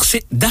est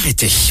forcé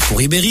d'arrêter. Pour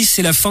Ribéry,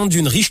 c'est la fin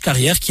d'une riche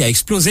carrière qui a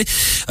explosé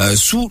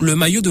sous le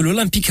maillot de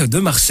l'Olympique de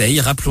Marseille,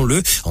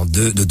 rappelons-le,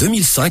 de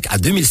 2005 à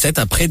 2007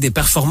 après des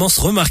performances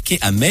remarquées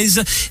à Metz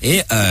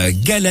et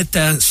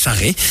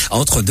Galatasaray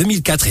entre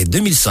 2004 et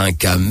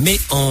 2005.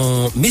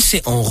 Mais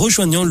c'est en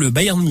rejoignant le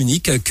Bayern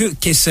Munich que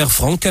Kaiser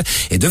Frank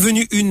est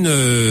devenu une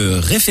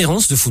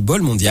référence de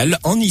football mondial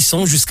en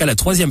hissant jusqu'à la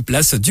 3e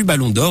place du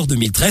Ballon d'Or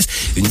 2013,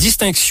 une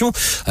distinction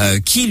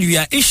qui lui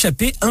a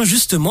échappé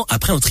injustement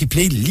après un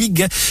triplé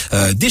Ligue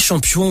des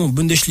Champions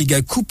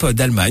Bundesliga Coupe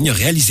d'Allemagne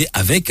réalisé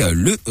avec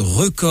le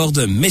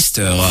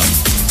Rekordmeister.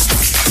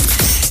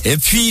 Et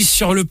puis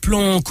sur le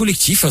plan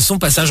collectif, son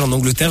passage en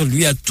Angleterre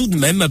lui a tout de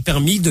même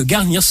permis de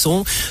garnir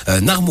son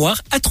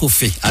armoire à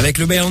trophées. Avec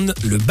le Bayern,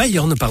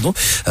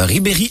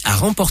 Ribéry a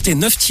remporté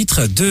 9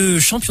 titres de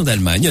champion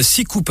d'Allemagne,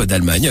 6 coupes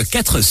d'Allemagne,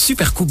 4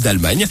 supercoupes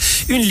d'Allemagne,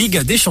 une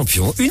Ligue des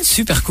Champions, une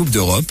Supercoupe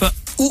d'Europe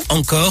ou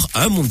encore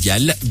un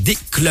mondial des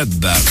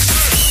clubs.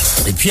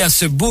 Et puis à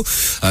ce beau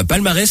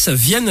palmarès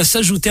viennent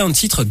s'ajouter un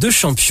titre de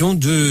champion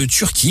de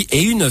Turquie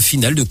et une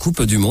finale de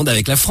Coupe du Monde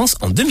avec la France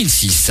en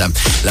 2006.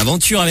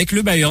 L'aventure avec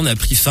le Bayern a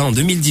pris fin en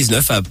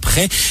 2019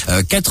 après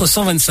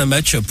 425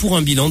 matchs pour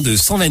un bilan de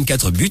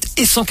 124 buts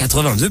et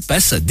 182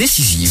 passes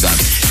décisives.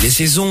 Les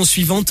saisons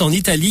suivantes en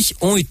Italie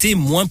ont été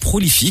moins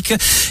prolifiques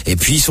et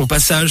puis son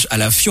passage à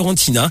la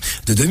Fiorentina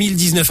de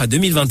 2019 à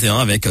 2021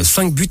 avec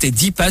 5 buts et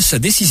 10 passes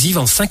décisives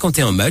en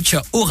 51 matchs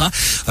aura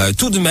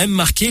tout de même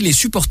marqué les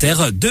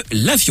supporters de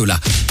la Viola,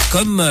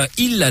 comme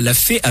il l'a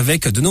fait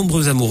avec de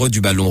nombreux amoureux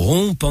du ballon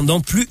rond pendant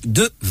plus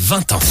de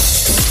 20 ans.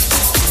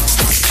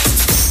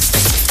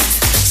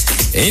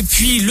 Et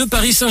puis le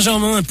Paris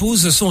Saint-Germain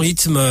impose son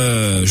rythme,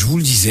 je vous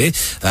le disais,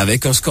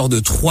 avec un score de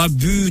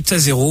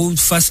 3-0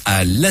 face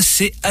à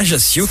l'AC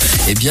Ajaccio.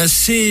 Eh bien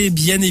c'est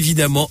bien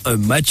évidemment un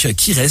match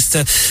qui reste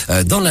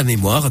dans la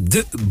mémoire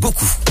de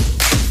beaucoup.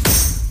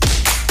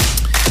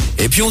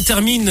 Et puis on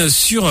termine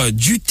sur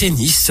du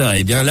tennis.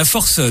 Eh bien la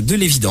force de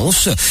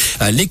l'évidence,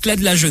 l'éclat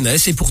de la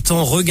jeunesse et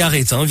pourtant regard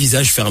éteint,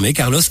 visage fermé.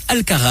 Carlos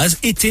Alcaraz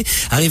était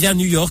arrivé à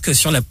New York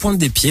sur la pointe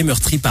des pieds,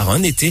 meurtri par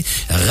un été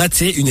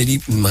raté.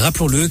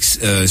 Rappelons-le,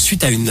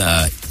 suite à une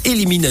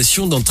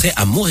élimination d'entrée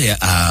à Montréal,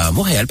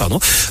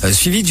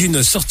 suivie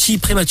d'une sortie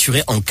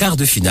prématurée en quart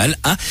de finale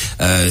à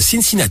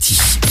Cincinnati.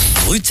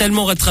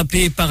 Brutalement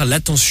rattrapé par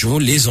l'attention,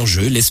 les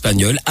enjeux,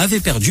 l'Espagnol avait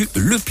perdu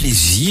le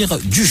plaisir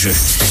du jeu.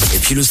 Et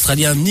puis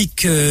l'Australien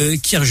Nick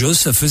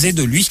Kyrgios faisait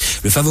de lui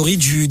le favori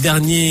du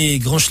dernier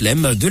Grand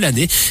Chelem de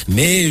l'année,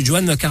 mais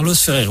Juan Carlos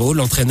Ferrero,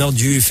 l'entraîneur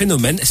du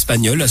phénomène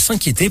espagnol,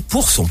 s'inquiétait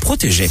pour son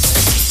protégé.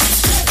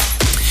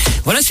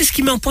 Voilà, c'est ce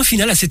qui met un point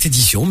final à cette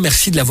édition.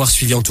 Merci de l'avoir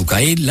suivi en tout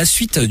cas. Et la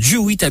suite du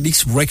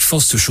Weetabix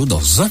Breakfast Show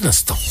dans un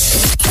instant.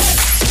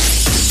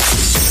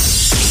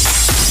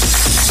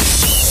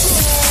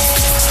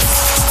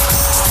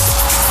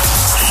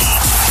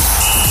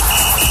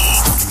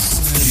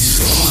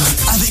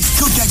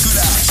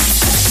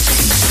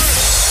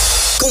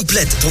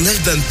 Complète ton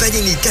album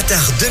Panini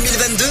Qatar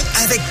 2022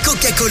 avec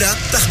Coca-Cola,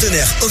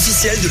 partenaire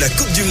officiel de la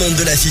Coupe du Monde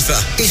de la FIFA.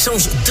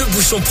 Échange 2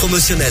 bouchons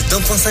promotionnels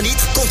d'1,5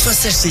 litre contre un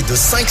sachet de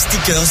 5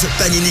 stickers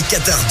Panini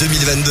Qatar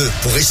 2022.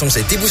 Pour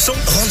échanger tes bouchons,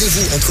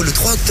 rendez-vous entre le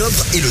 3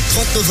 octobre et le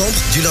 30 novembre,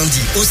 du lundi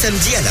au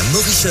samedi à la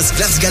Mauritius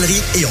Glass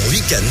Gallery et en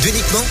week-end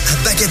uniquement à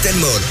Bagatelle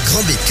Mall,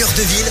 Grand B Cœur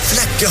de Ville,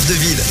 Flac Cœur de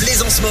Ville,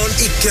 Plaisance Mall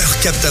et Cœur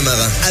Cap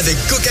Tamarin. Avec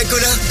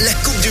Coca-Cola, la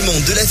Coupe du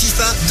Monde de la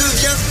FIFA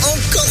devient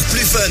encore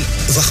plus fun.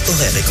 Voir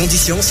horaires et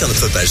conditions sur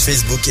notre page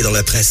Facebook et dans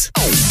la presse.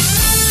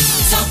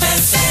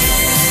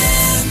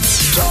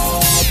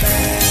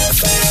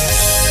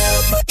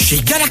 Chez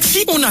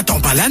Galaxy, on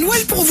n'attend pas la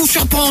Noël pour vous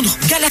surprendre.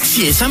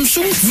 Galaxy et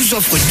Samsung vous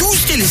offrent 12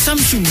 télé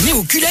Samsung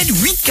Neo QLED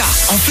 8K.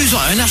 En faisant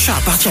un achat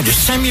à partir de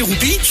 5000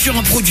 roupies sur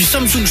un produit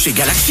Samsung chez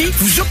Galaxy,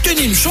 vous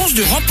obtenez une chance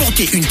de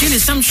remporter une télé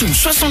Samsung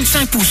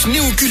 65 pouces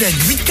Neo QLED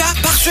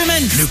 8K par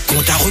semaine. Le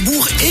compte à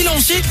rebours est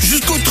lancé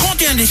jusqu'au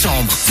 31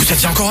 décembre. Vous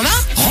êtes encore là?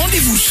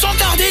 Rendez-vous sans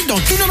tarder dans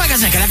tous nos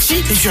magasins Galaxy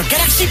et sur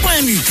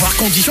galaxy.mu. Voir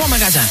conditions en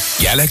magasin.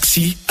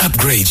 Galaxy,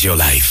 upgrade your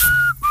life.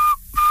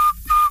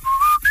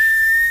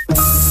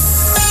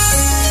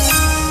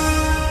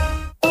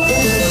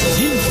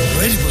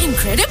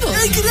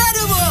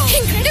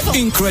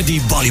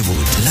 Incredible Bollywood.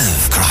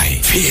 Love, cry,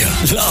 fear,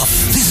 love.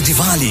 This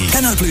Diwali,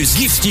 Canal Plus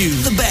gives you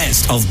the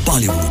best of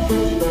Bollywood.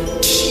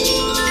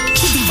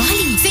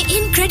 Diwali, c'est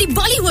Incredible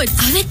Bollywood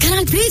avec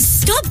Canal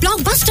Plus. Top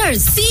blockbusters,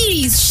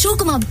 series, show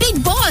comme un Big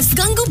Boss,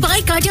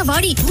 Gangubai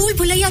Kathiawadi, Bhool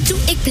Bhulaiya 2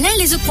 et plein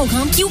les autres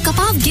programmes qui sont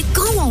capables de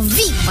gagner en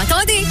vie.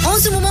 Attendez, en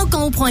ce moment,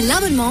 quand on prend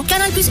l'abonnement,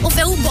 Canal Plus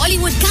offre au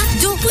Bollywood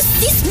 4 pour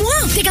 6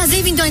 mois.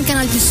 Dégazez vite dans un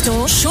Canal Plus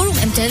Store, showroom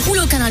MTEL ou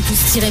le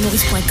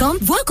canalplus-maurice.com.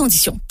 Voir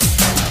conditions.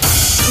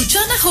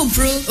 Uchana Home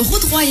Pro,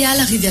 route royale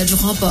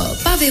Rivière-du-Remport,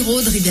 Pavé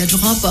Road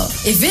Rivière-du-Remport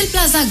et Ville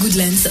Plaza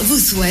Goodlands vous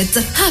souhaite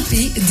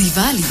Happy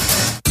Diwali.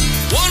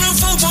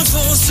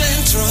 104.4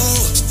 Central,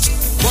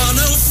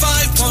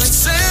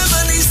 105.7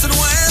 East and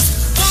West,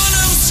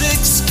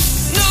 106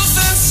 North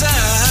and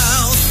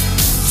South,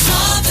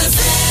 Top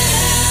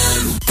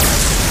FM.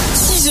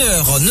 6h,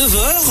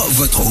 9h,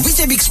 votre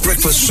Weetabix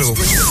Breakfast Show.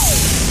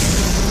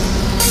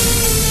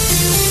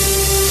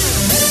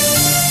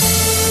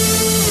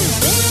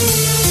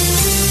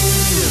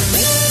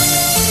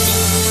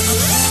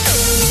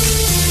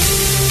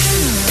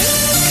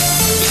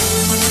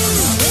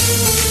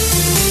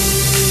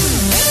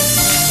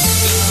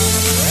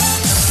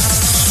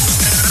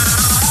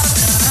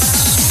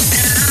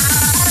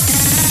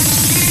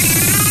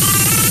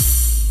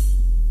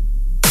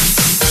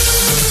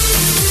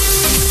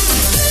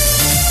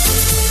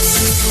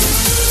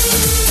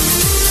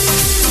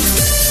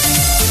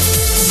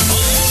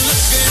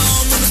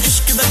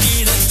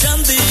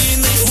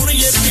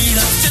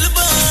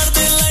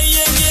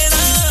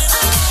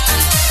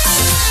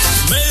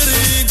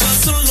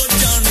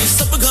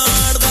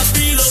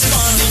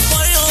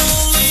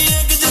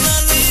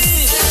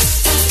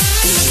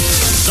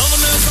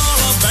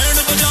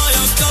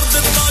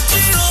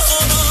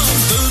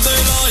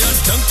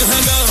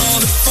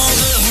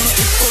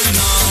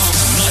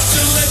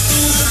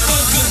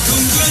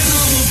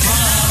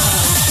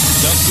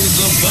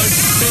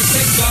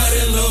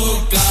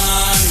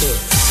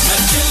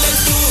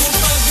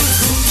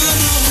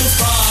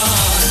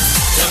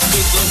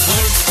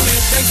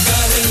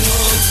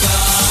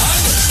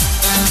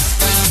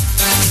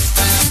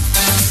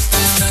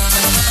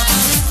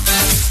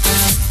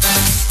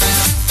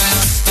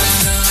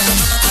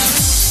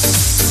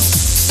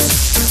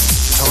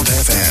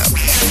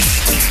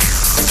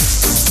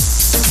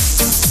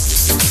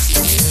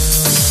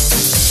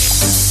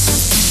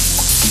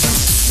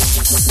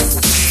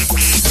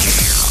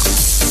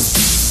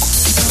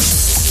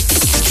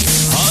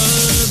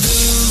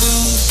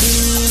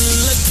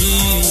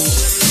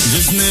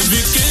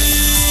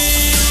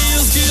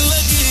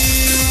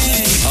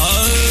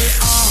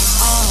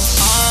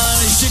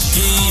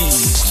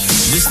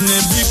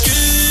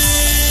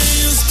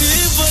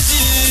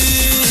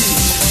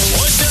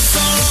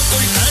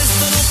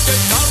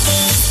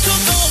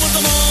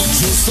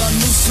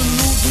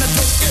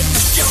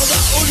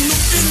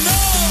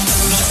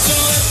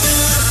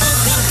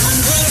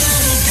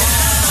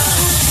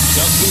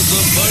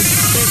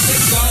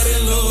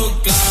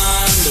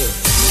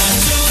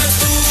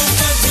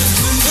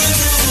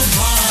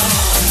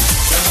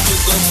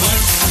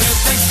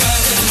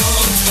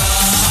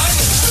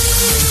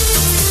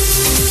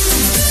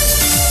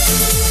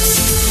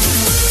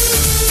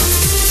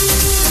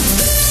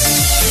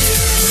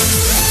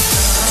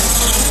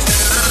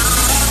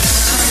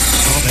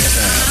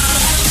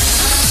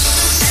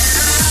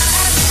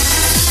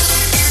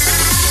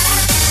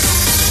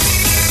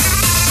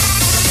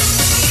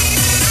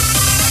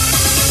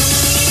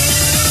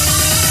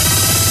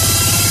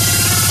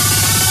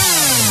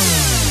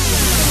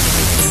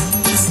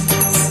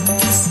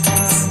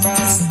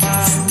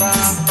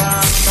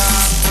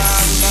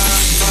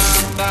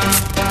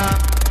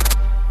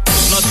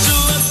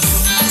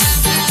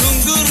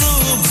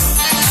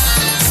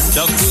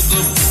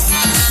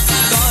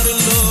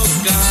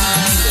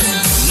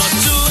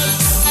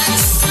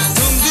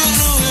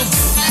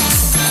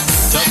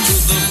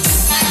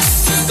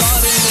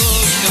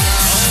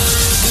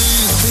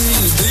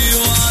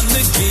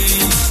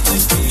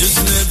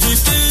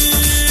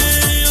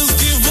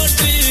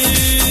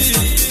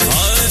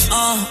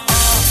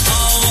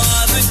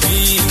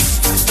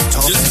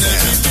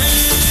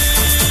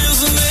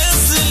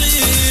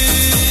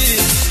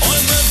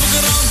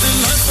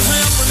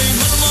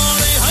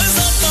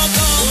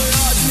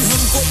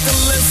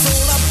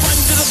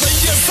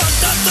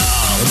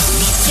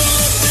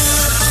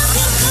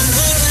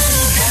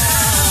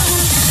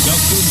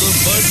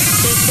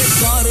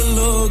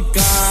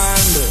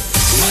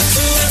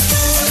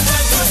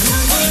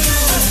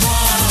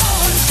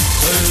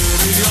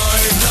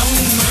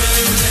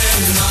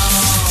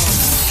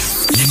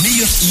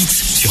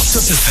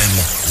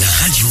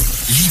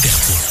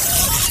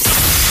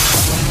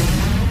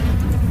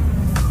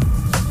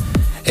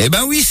 Eh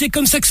ben oui, c'est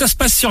comme ça que ça se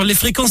passe sur les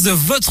fréquences de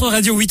votre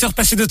radio. 8h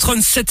passées de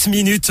 37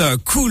 minutes.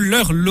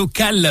 Couleur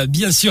locale,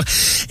 bien sûr.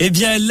 Eh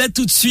bien, là,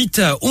 tout de suite,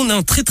 on a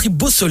un très très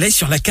beau soleil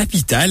sur la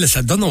capitale.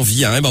 Ça donne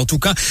envie, hein. Eh ben, en tout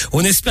cas,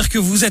 on espère que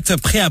vous êtes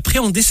prêts à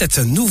appréhender cette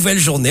nouvelle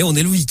journée. On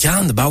est le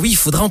week-end. Bah oui, il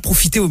faudra en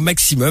profiter au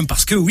maximum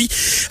parce que oui,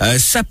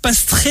 ça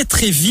passe très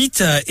très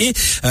vite et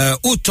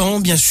autant,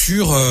 bien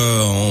sûr,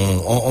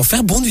 en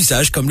faire bon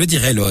usage, comme le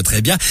dirait l'autre.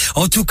 Eh bien,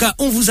 en tout cas,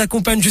 on vous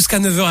accompagne jusqu'à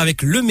 9h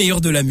avec le meilleur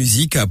de la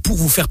musique pour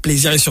vous faire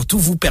plaisir et surtout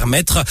vous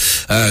permettre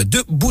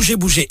de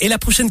bouger. Et la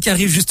prochaine qui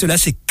arrive juste là,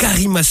 c'est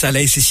Karima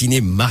Saleh et c'est signé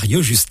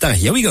Mario Justin.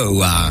 Here we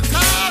go. Nous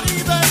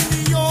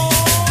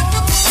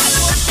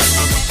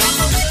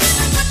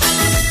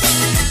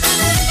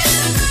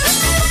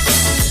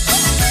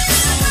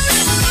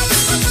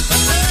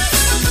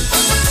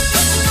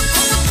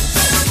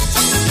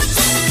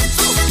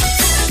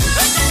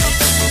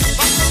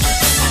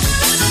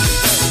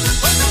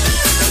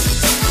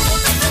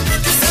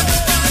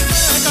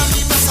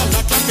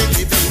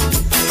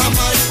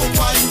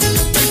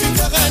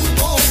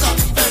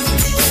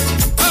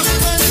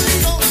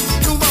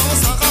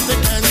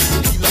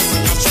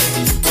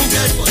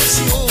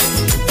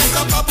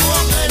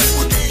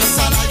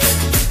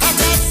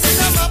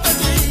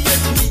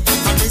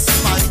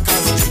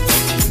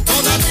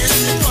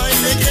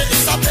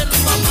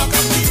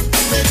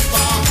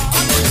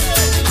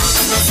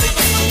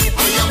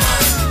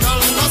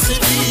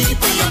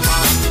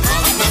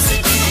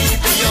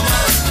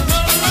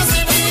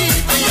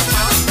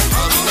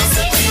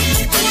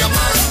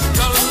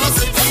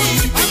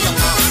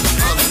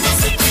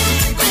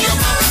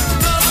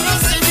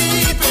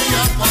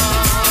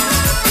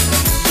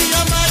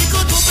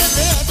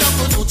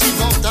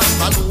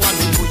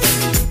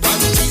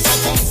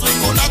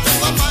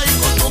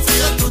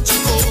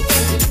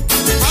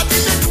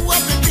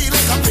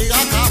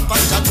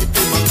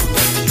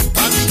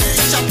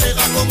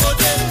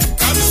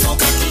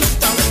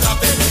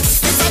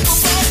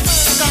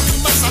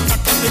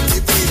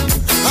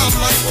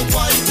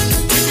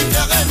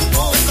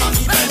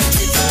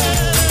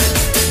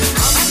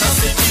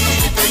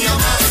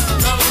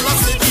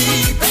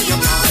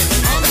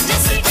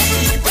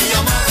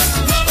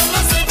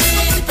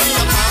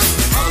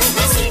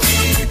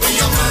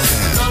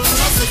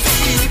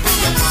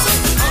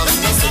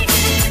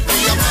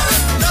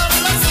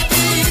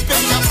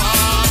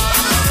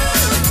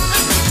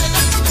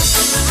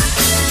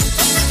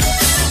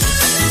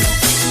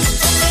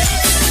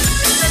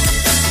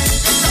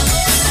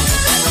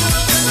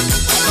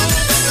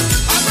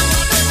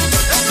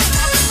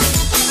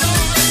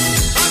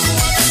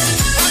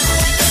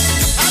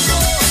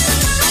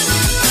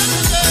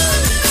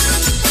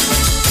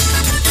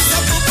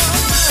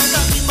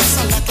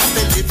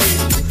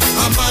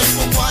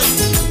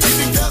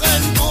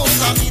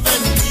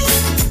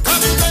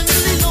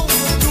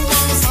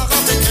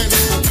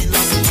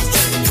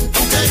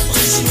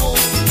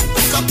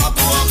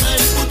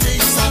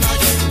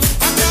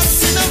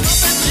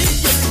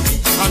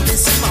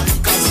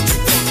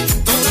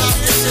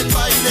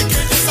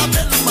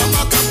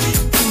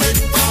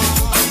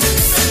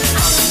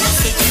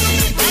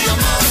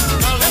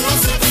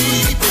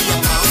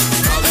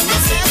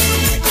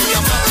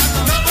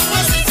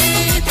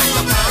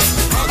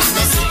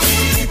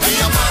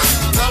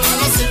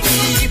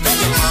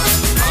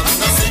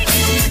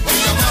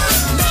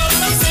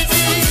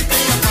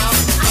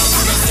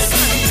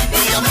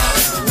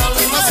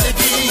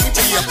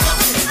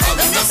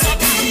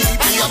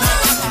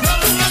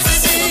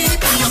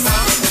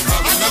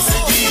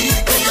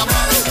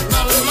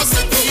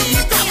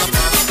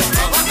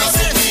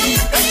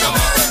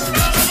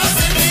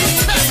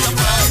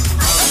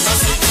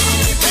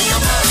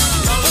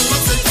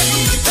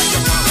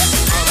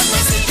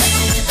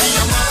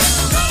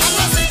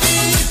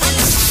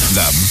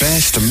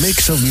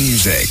mix of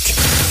music.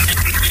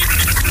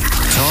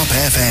 Top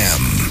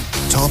FM.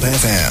 Top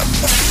FM.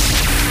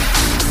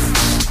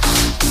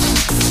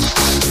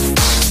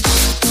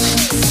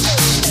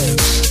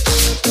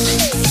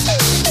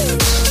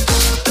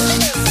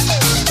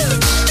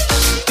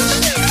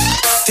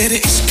 तेरे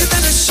इश्क दा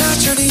नशा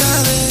चढ़िया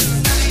वे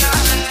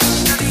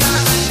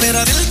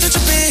मेरा दिल तुझ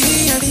पे ही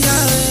अड़िया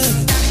वे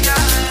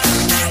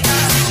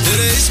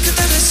तेरे इश्क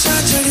दा नशा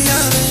चढ़िया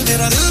वे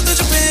मेरा दिल तुझ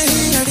पे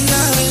ही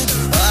अड़िया वे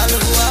हाल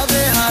हुआ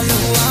बेहाल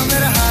हुआ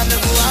मेरा हाल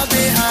हुआ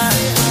बेहाल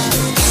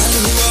हाल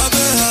हुआ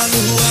बेहाल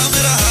हुआ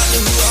मेरा हाल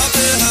हुआ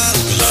बेहाल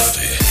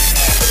गुलाबी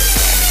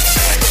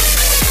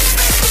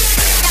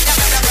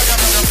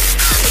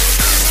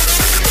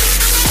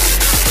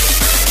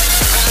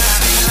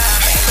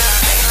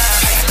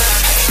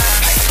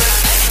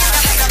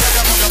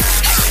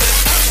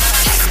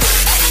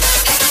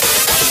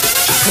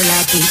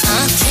गुलाबी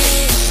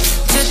आंखें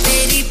जो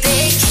तेरी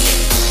देखी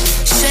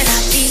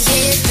शराबी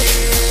ये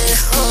दिल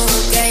हो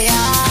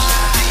गया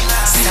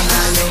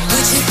संभालो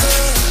मुझको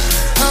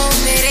ओ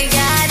मेरे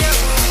यारो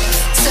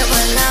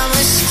संभलना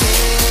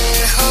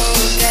मुश्किल हो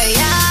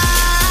गया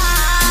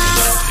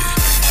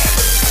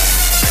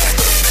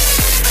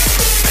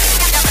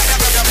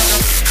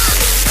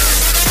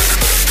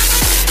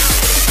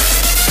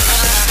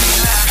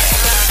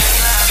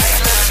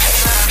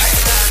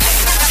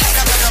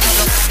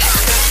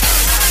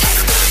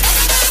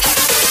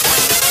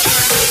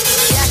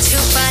क्या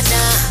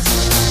छुपाना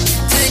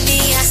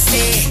दुनिया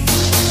से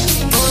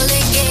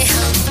बोलेंगे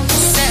हम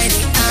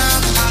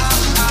सरेआम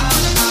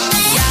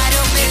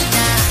यारों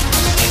मिलना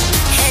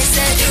है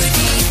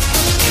जरूरी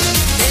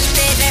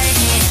मिलते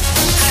रहे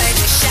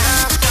हर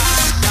शाम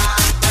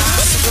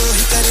बस वो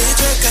ही करे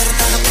जो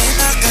करना हमें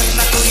ना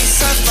करना कोई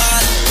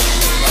सवाल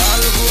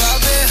हाल हुआ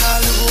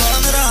बेहाल हुआ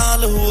मेरा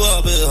हाल हुआ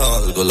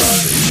बेहाल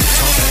गुलाबी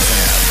Top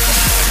FM.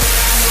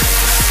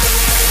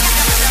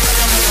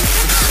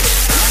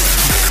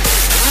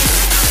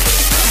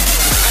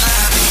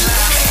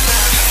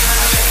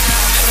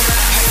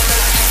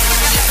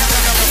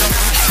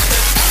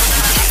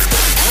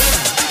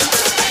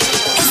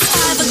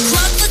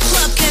 The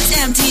club gets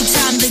empty,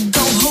 time to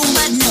go home.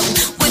 I know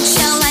what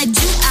shall I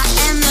do? I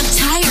am not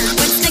tired.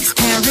 What's next?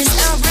 Paris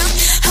around?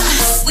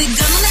 We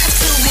gonna laugh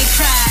till we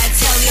cry.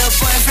 Tell your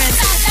boyfriend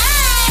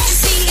bye-bye.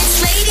 See, it's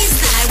ladies'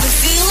 night. We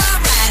feel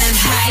alright and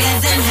higher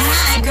than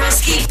high. Girls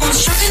keep on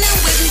stroking and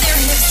whipping their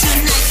hips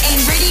tonight.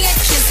 Ain't ready yet?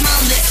 Kiss my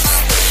lips.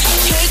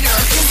 Hey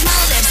girl, kiss my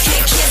lips.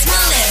 Kiss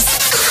my lips.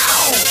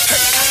 Ow!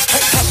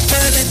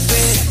 अपने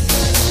पे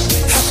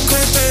हमको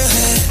तो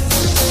है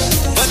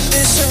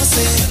बंदिशों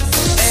से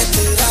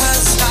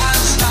एतराज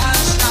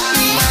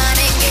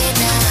मानेंगे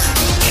ना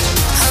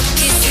हम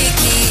किसी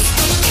की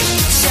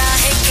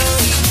चाहे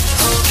कोई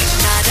हो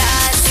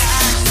नाराज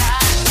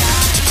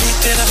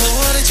जीते रहो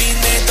और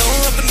जीने दो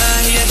अपना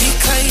यही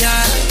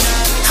ख्याल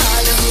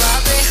हाल हुआ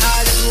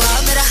बेहाल हुआ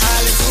मेरा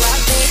हाल हुआ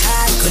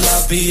बेहाल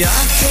गुलाबी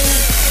आंखें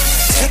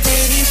जो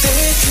तेरी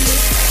देखी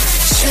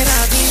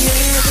शराबी ये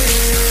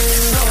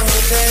दिल हो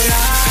गया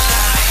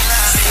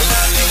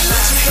संभालो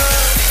मुझको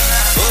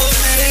ओ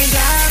मेरे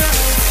यारो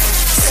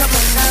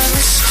संभलना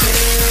मुश्किल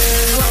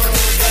हो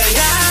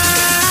गया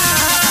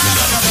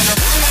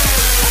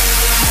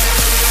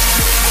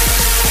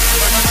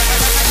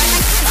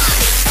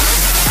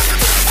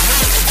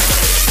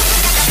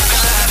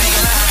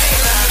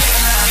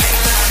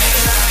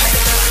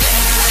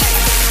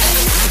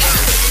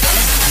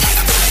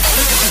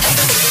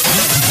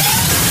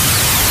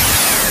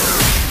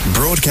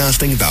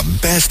Broadcasting the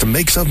best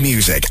mix of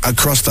music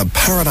across the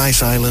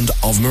paradise island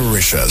of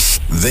Mauritius.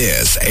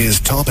 This is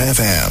Top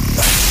FM.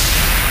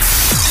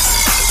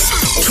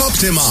 Top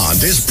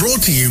Demand is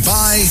brought to you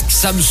by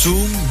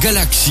Samsung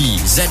Galaxy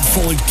Z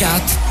Fold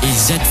 4 et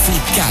Z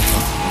Flip 4.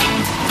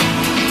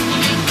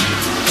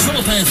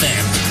 Top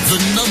FM, the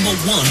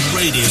 #1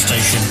 radio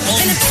station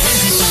on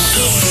 24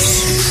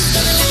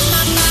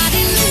 hours.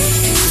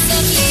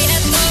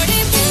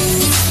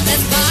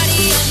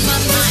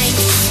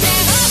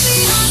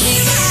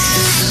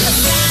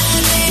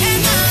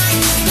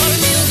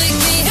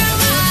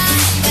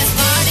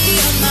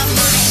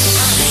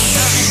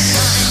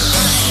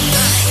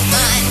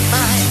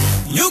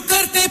 You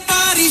करते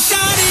पारी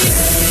शारी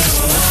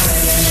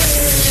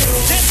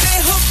जैसे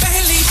हो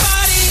पहली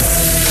बारी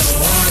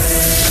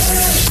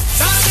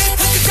सारे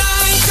थक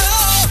जाए तो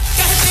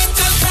कहते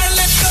चल कर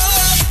ले तो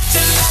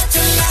चला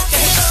चला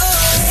कह दो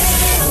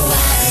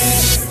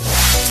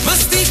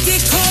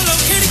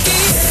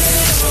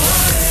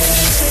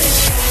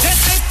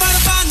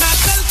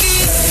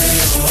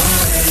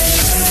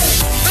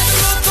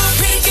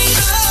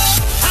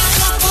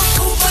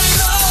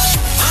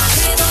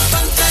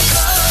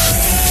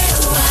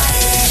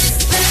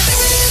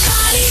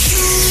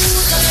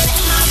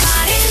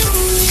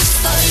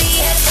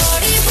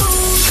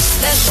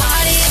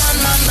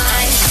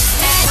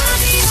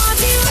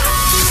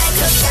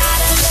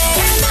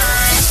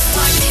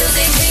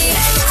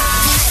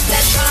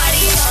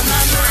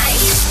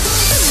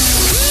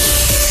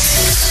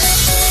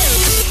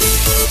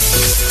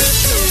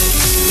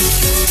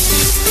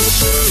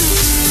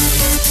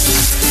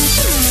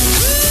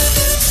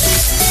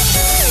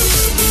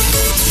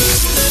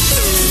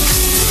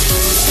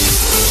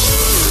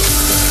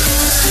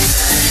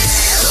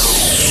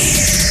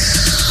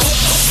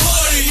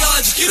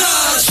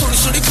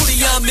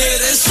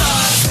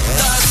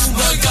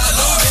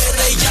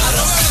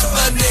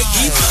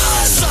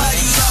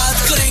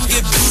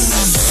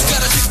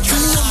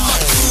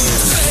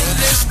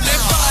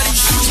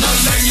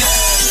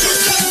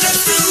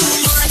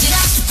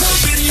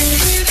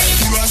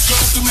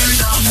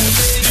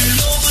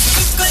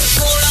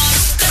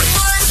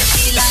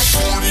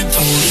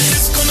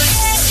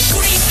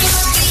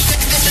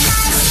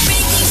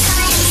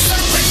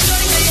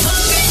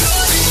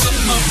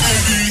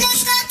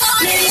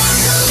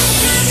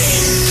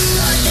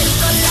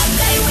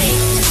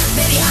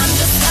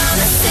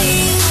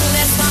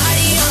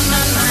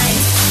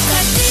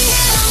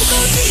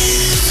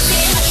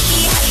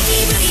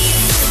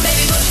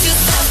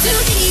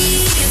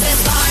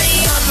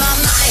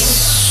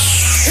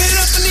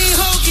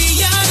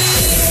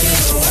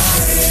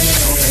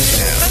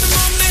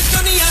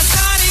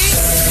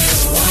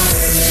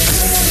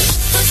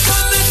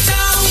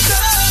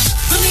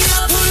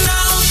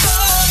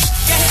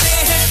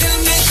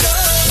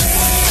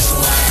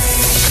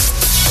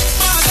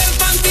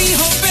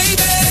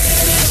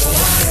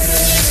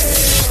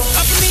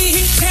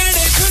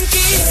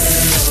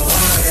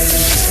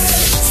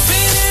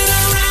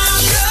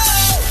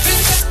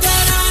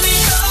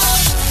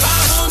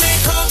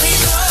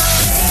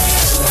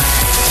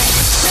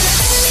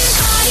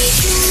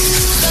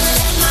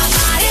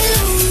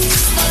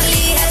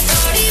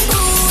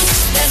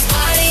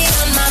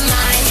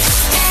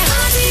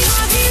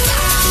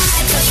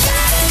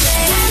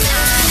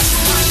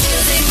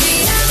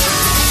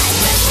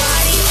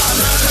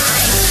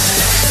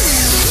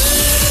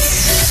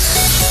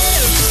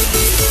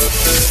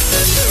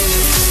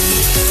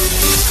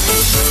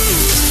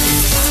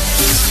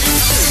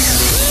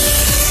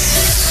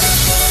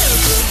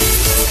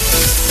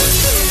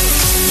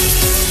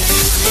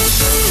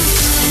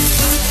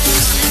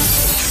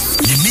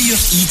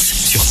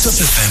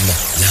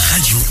la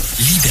radio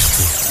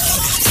Liberté.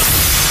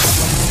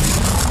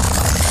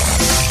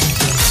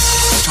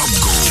 Top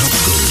Go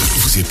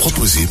vous est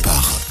proposé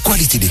par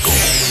Quality Décor.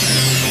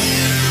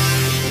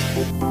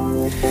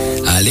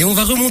 Allez, on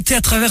va remonter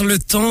à travers le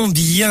temps,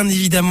 bien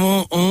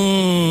évidemment,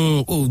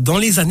 dans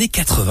les années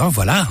 80,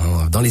 voilà,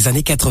 dans les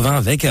années 80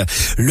 avec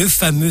le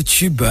fameux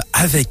tube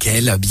Avec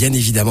elle, bien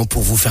évidemment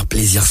pour vous faire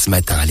plaisir ce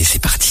matin. Allez, c'est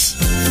parti.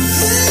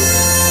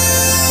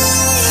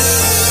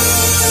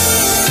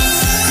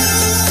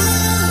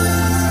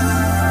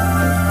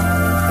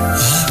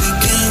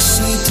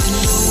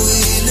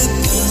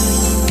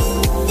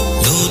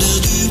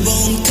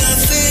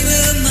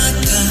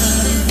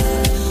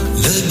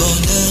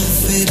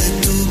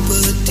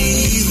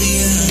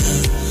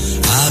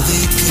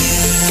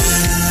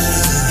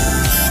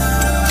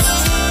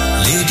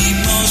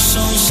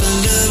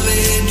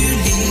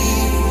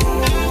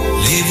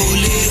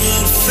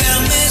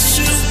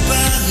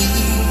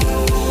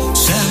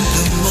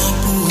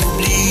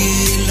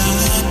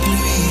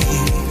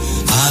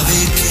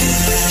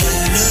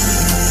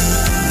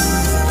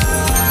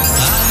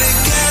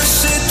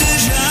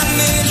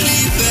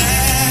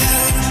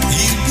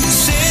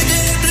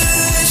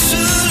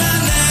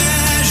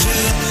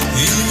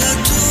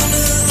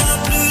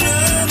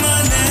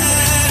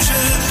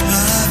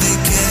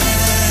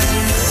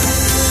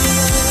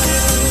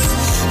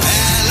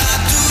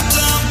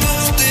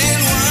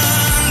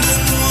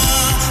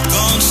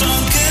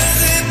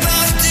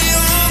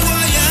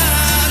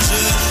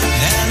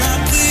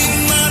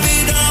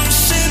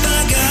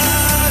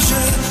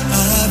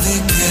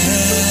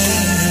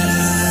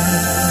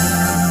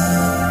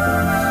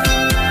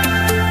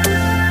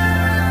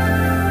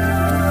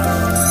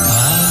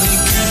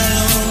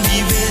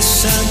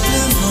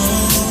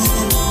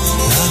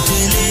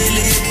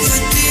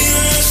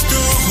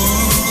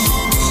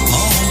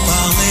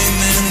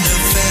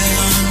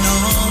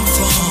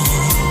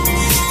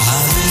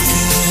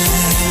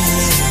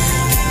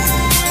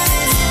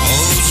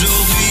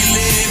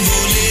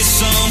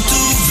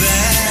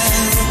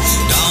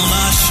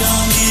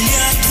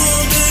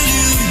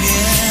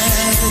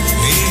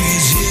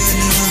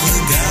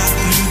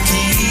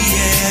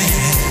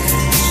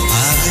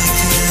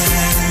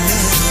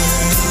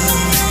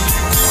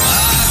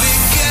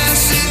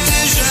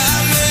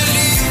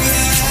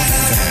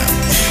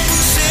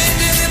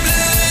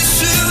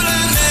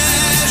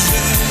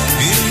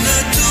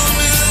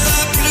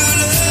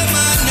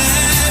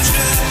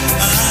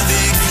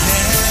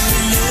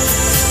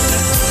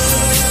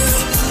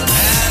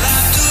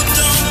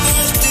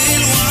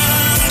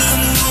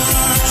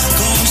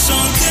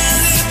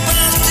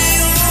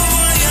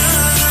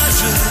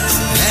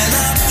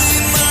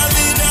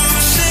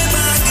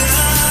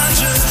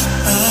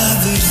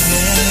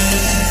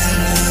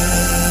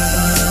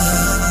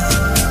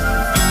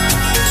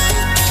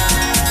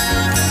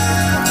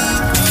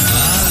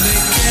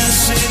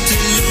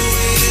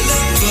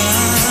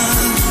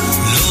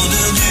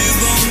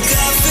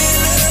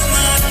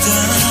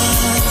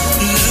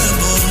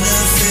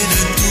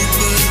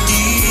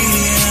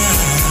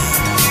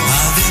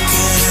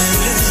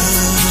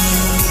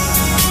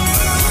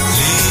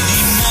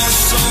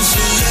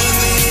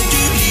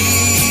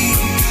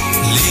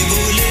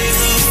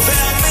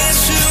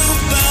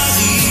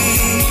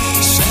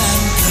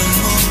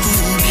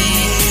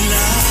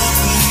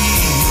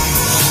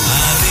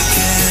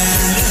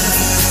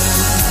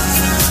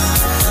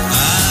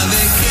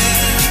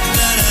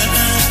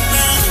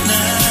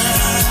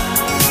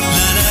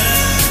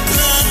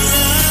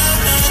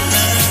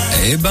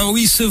 Eh ben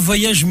oui, ce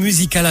voyage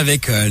musical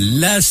avec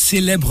la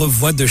célèbre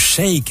voix de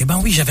Sheikh. Eh ben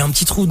oui, j'avais un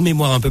petit trou de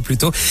mémoire un peu plus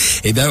tôt.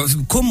 Eh ben,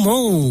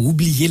 comment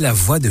oublier la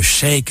voix de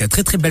Sheikh?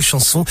 Très très belle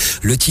chanson.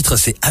 Le titre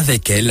c'est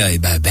Avec elle. Eh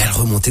ben, belle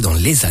remontée dans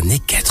les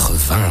années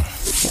 80.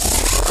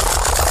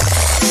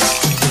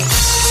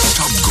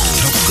 Top Go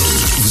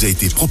vous a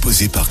été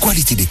proposé par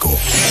Quality Décor.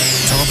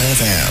 Top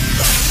FM.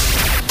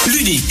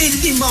 L'unique et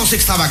l'immense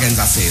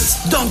extravaganza sales.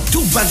 Dans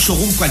tout bas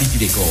showroom Quality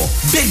Décor.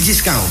 Bel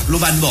discount,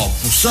 l'oban mort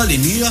pour sol et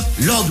murs,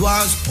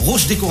 l'ardoise,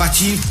 roche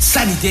décorative,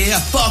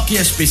 sanitaire,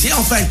 parquet SPC,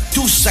 enfin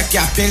tout ça qui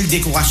appelle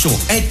décoration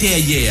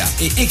intérieure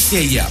et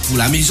extérieure pour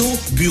la maison,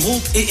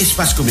 bureau et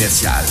espace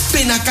commercial.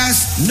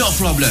 Penacas, no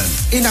problem.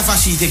 Et la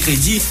facilité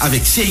crédit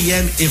avec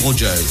CIM et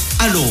Rogers.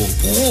 Alors,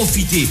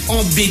 profitez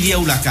en bélier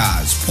ou la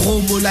case.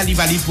 Promo la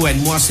Livali pour un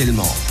mois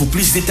seulement. Pour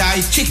plus de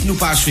détails, check nous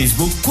page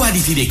Facebook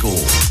Quality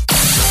Décor.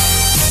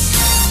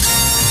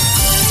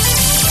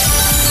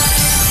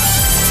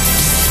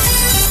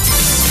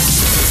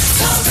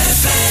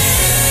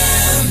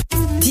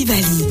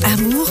 Diwali,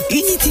 amour,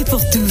 unité pour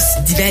tous.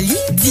 Diwali,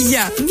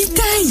 Dia,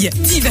 Mitaï.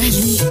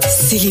 Diwali,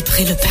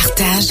 célébrez le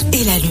partage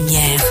et la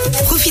lumière.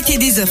 Profitez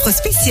des offres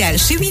spéciales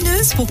chez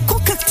Winners pour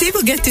concocter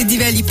vos gâteaux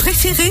Diwali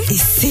préférés et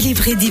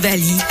célébrer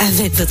Diwali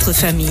avec votre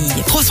famille.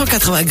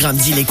 380 grammes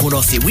d'îlets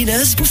condensés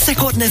Winners pour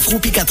 59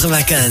 roupies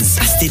 95.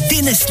 Acheter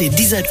des Nestlé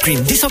Dessert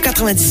Cream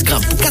 290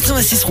 grammes pour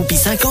 86 roupies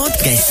 50.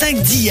 Gagne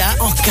 5 Dia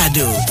en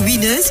cadeau.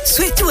 Winners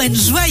souhaite-vous une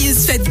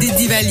joyeuse fête de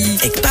Diwali.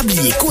 Et pas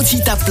oublier compte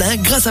à plein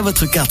grâce à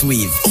votre carte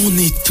Wave. On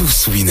est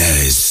tous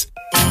winners.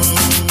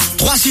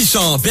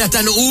 3600,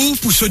 Béatan ou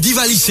pour ce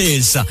Divali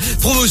Sales.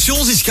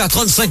 Promotion jusqu'à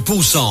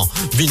 35%.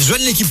 Vite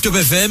joindre l'équipe Top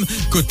FM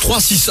que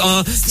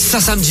 361,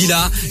 ça samedi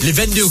là, les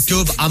 22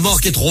 octobre à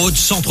Market Road,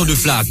 centre de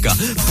Flac.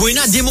 Pour une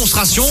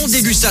démonstration,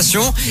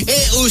 dégustation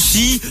et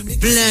aussi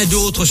plein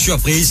d'autres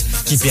surprises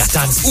qui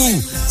Béatan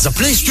ou The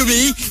Place to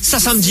Be, ça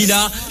samedi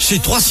là, chez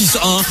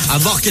 361 à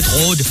Market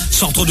Road,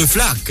 centre de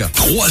Flac.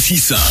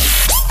 361.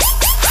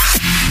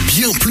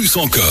 Bien plus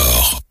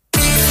encore.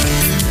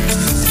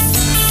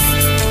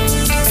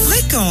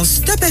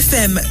 Fréquence Top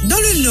FM dans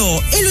le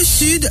nord et le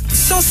sud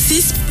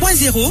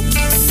 106.0,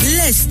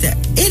 l'est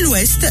et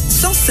l'ouest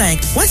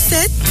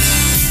 105.7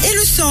 et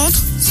le centre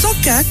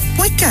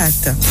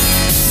 104.4.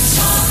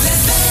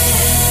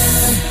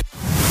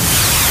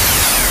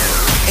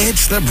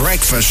 It's the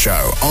breakfast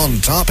show on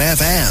Top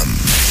FM.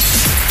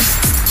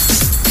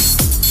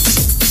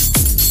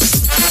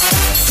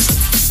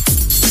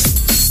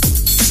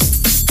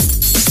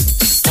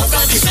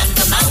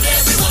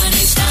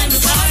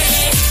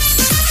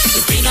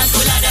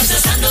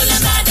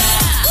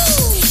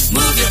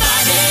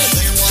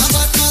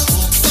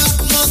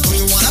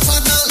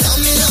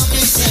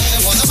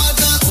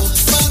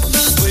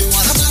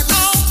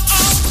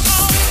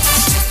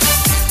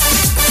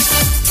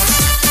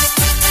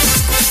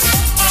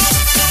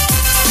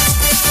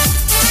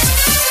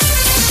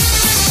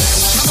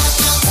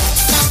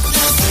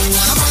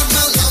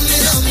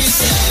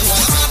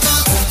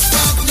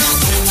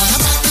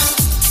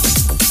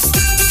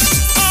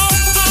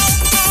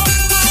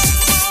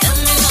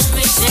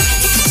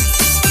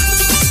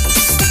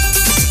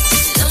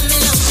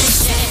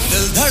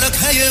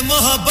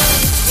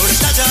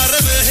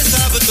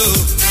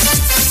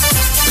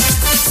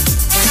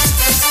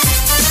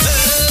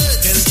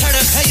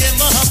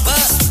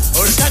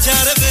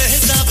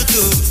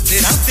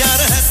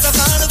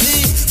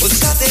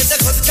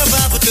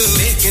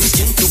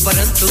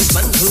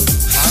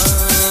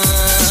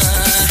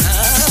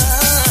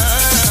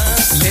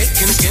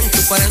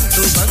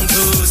 परंतु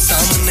बंधु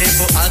सामने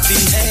वो आती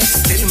है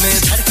दिल में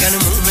धड़कन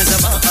मुंह में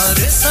ज़बां और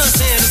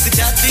सांसें रुक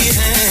जाती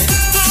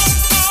हैं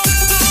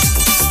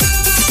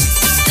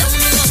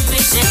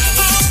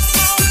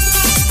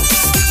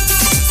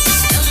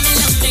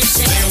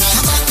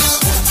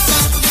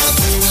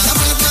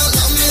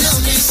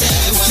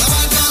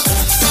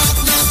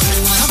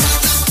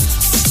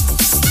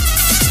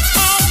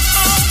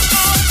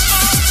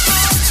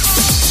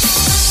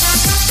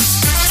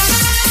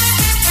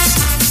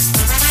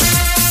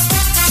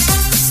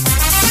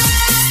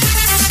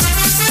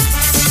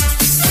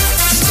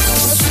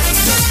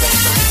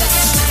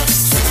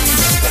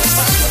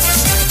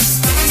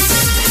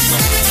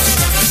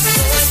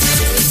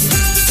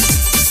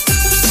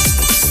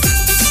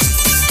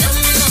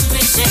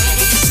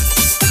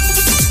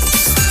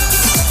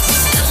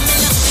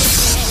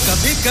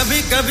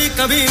कभी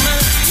कभी मैं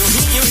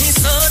यूं ही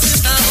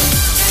सोचता हूँ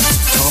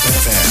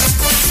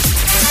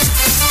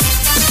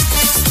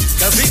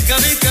कभी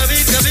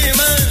कभी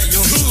मैं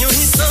यूं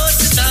ही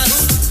सोचता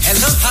हूँ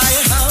hello hi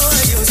how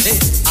are you से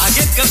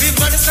आगे कभी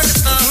बढ़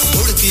सकता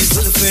हूँ उड़ती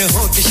जुल्फे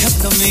होठ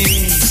शब्द में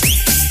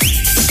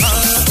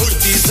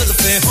उड़ती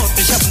जुल्फे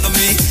होठ शब्द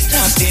में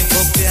रातें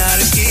वो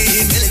प्यार की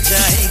मिल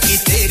जाएगी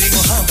तेरी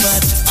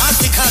मोहब्बत आ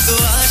दिखा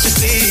दो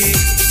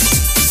आशिकी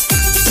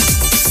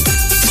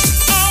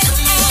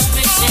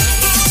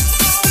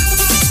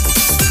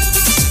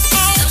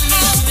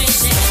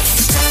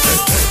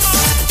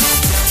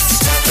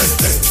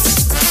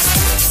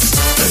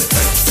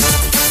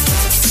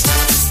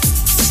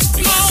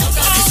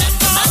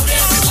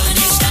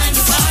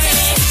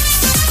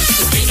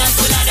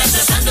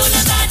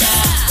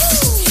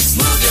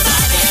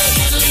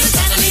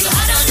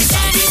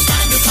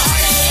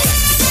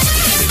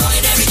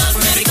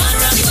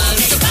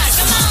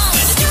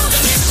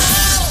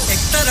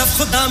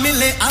खुदा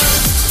मिले आ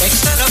एक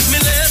तरफ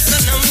मिले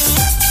सनम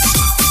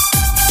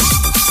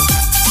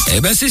Eh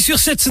ben c'est sur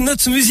cette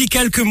note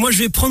musicale que moi je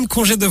vais prendre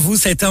congé de vous.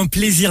 Ça a été un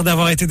plaisir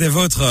d'avoir été des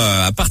vôtres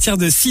à partir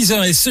de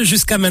 6h et ce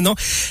jusqu'à maintenant.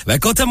 Ben,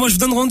 quant à moi, je vous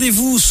donne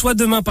rendez-vous soit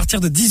demain à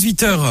partir de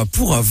 18h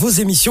pour vos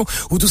émissions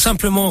ou tout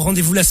simplement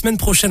rendez-vous la semaine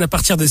prochaine à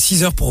partir de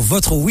 6h pour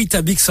votre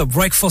Weetabix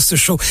Breakfast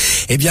Show.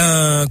 Eh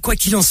bien, quoi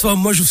qu'il en soit,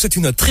 moi je vous souhaite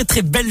une très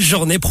très belle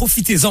journée.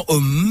 Profitez-en au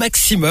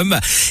maximum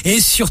et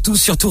surtout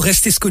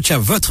restez scotchés à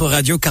votre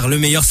radio car le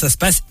meilleur ça se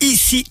passe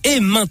ici et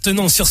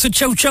maintenant. Sur ce,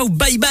 ciao ciao,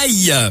 bye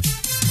bye.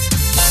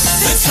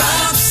 The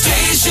top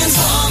station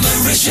for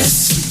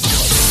Mauritius.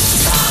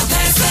 Top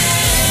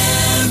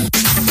FM.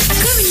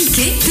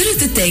 Communiqué de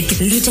l'Autotech.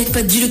 Le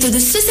jackpot du loto de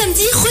ce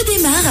samedi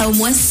redémarre à au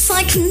moins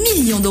 5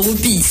 millions de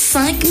roupies.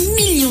 5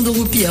 millions de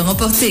roupies à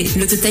remporter.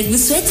 L'Autotech vous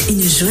souhaite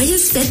une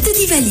joyeuse fête de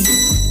Diwali.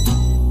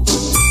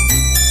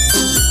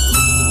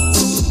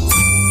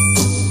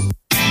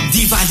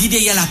 Diwali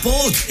de la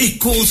porte et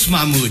cause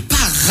Mahmoud. Pas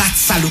raté.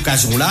 ça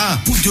l'occasion là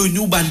pour de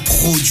nous ban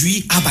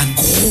produits à ban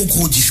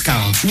gros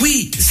discount.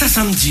 Oui, ça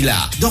samedi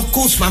là, dans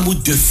Cause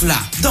Mammouth de Fla,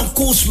 dans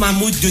Cause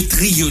Mammouth de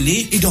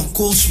Triolet et dans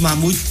Cause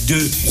Mammouth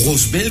de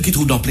Rosebell qui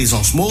trouve dans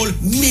Plaisance Mall,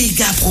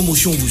 méga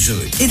promotion vous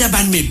aurez. Et dans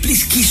ban mais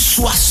plus qui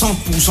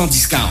 60%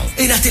 discount.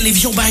 Et la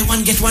télévision buy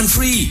one get one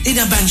free. Et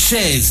dans ban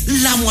chaise,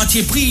 la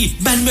moitié prix.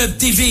 Ban meuble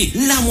TV,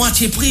 la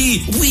moitié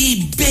prix.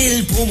 Oui,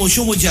 belle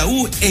promotion au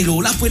Diaou. Et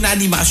là pour une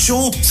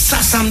animation,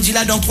 ça samedi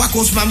là dans 3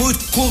 Cause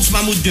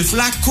Mammouth de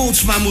Fla,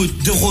 Cause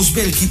Mammouth de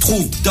Rosebell qui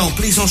trouve dans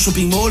Plaisance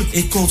Shopping Mall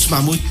et Cause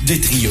Mammouth de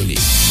Triolet.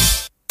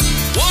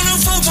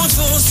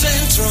 104.4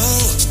 Central,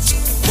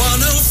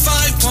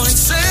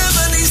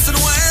 105.7 East and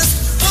West,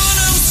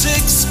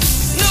 106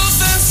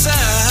 North and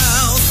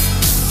South.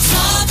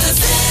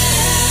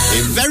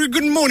 A very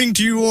good morning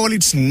to you all.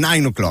 It's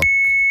 9 o'clock.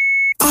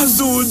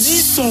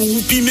 Azodi 100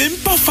 roupies, même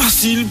pas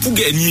facile pour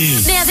gagner.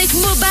 Mais avec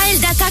Mobile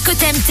Data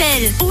côté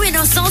MTEL, où est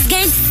l'ensemble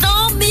gagne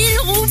 100 000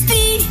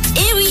 roupies.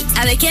 Et oui,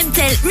 avec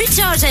MTEL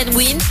Recharge and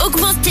Win,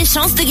 augmente tes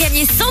chances de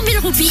gagner 100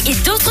 000 roupies et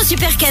d'autres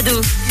super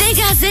cadeaux.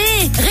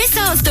 Dégazé!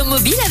 Resta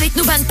automobile avec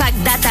nos ban pack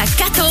Data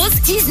 14,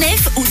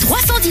 19 ou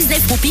 319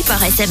 roupies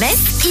par SMS,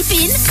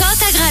 IPIN,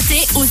 compte à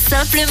gratter ou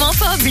simplement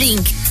pop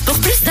link. Pour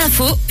plus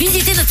d'infos,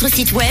 visitez notre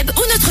site web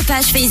ou notre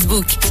page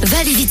Facebook.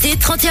 Validité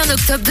 31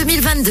 octobre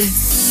 2022.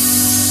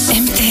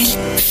 MTEL,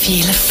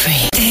 feel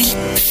free.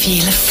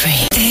 Feel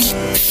free.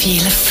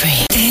 Feel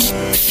free.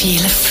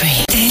 Feel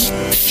free.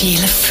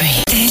 Feel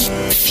free.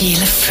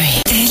 Feel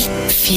free.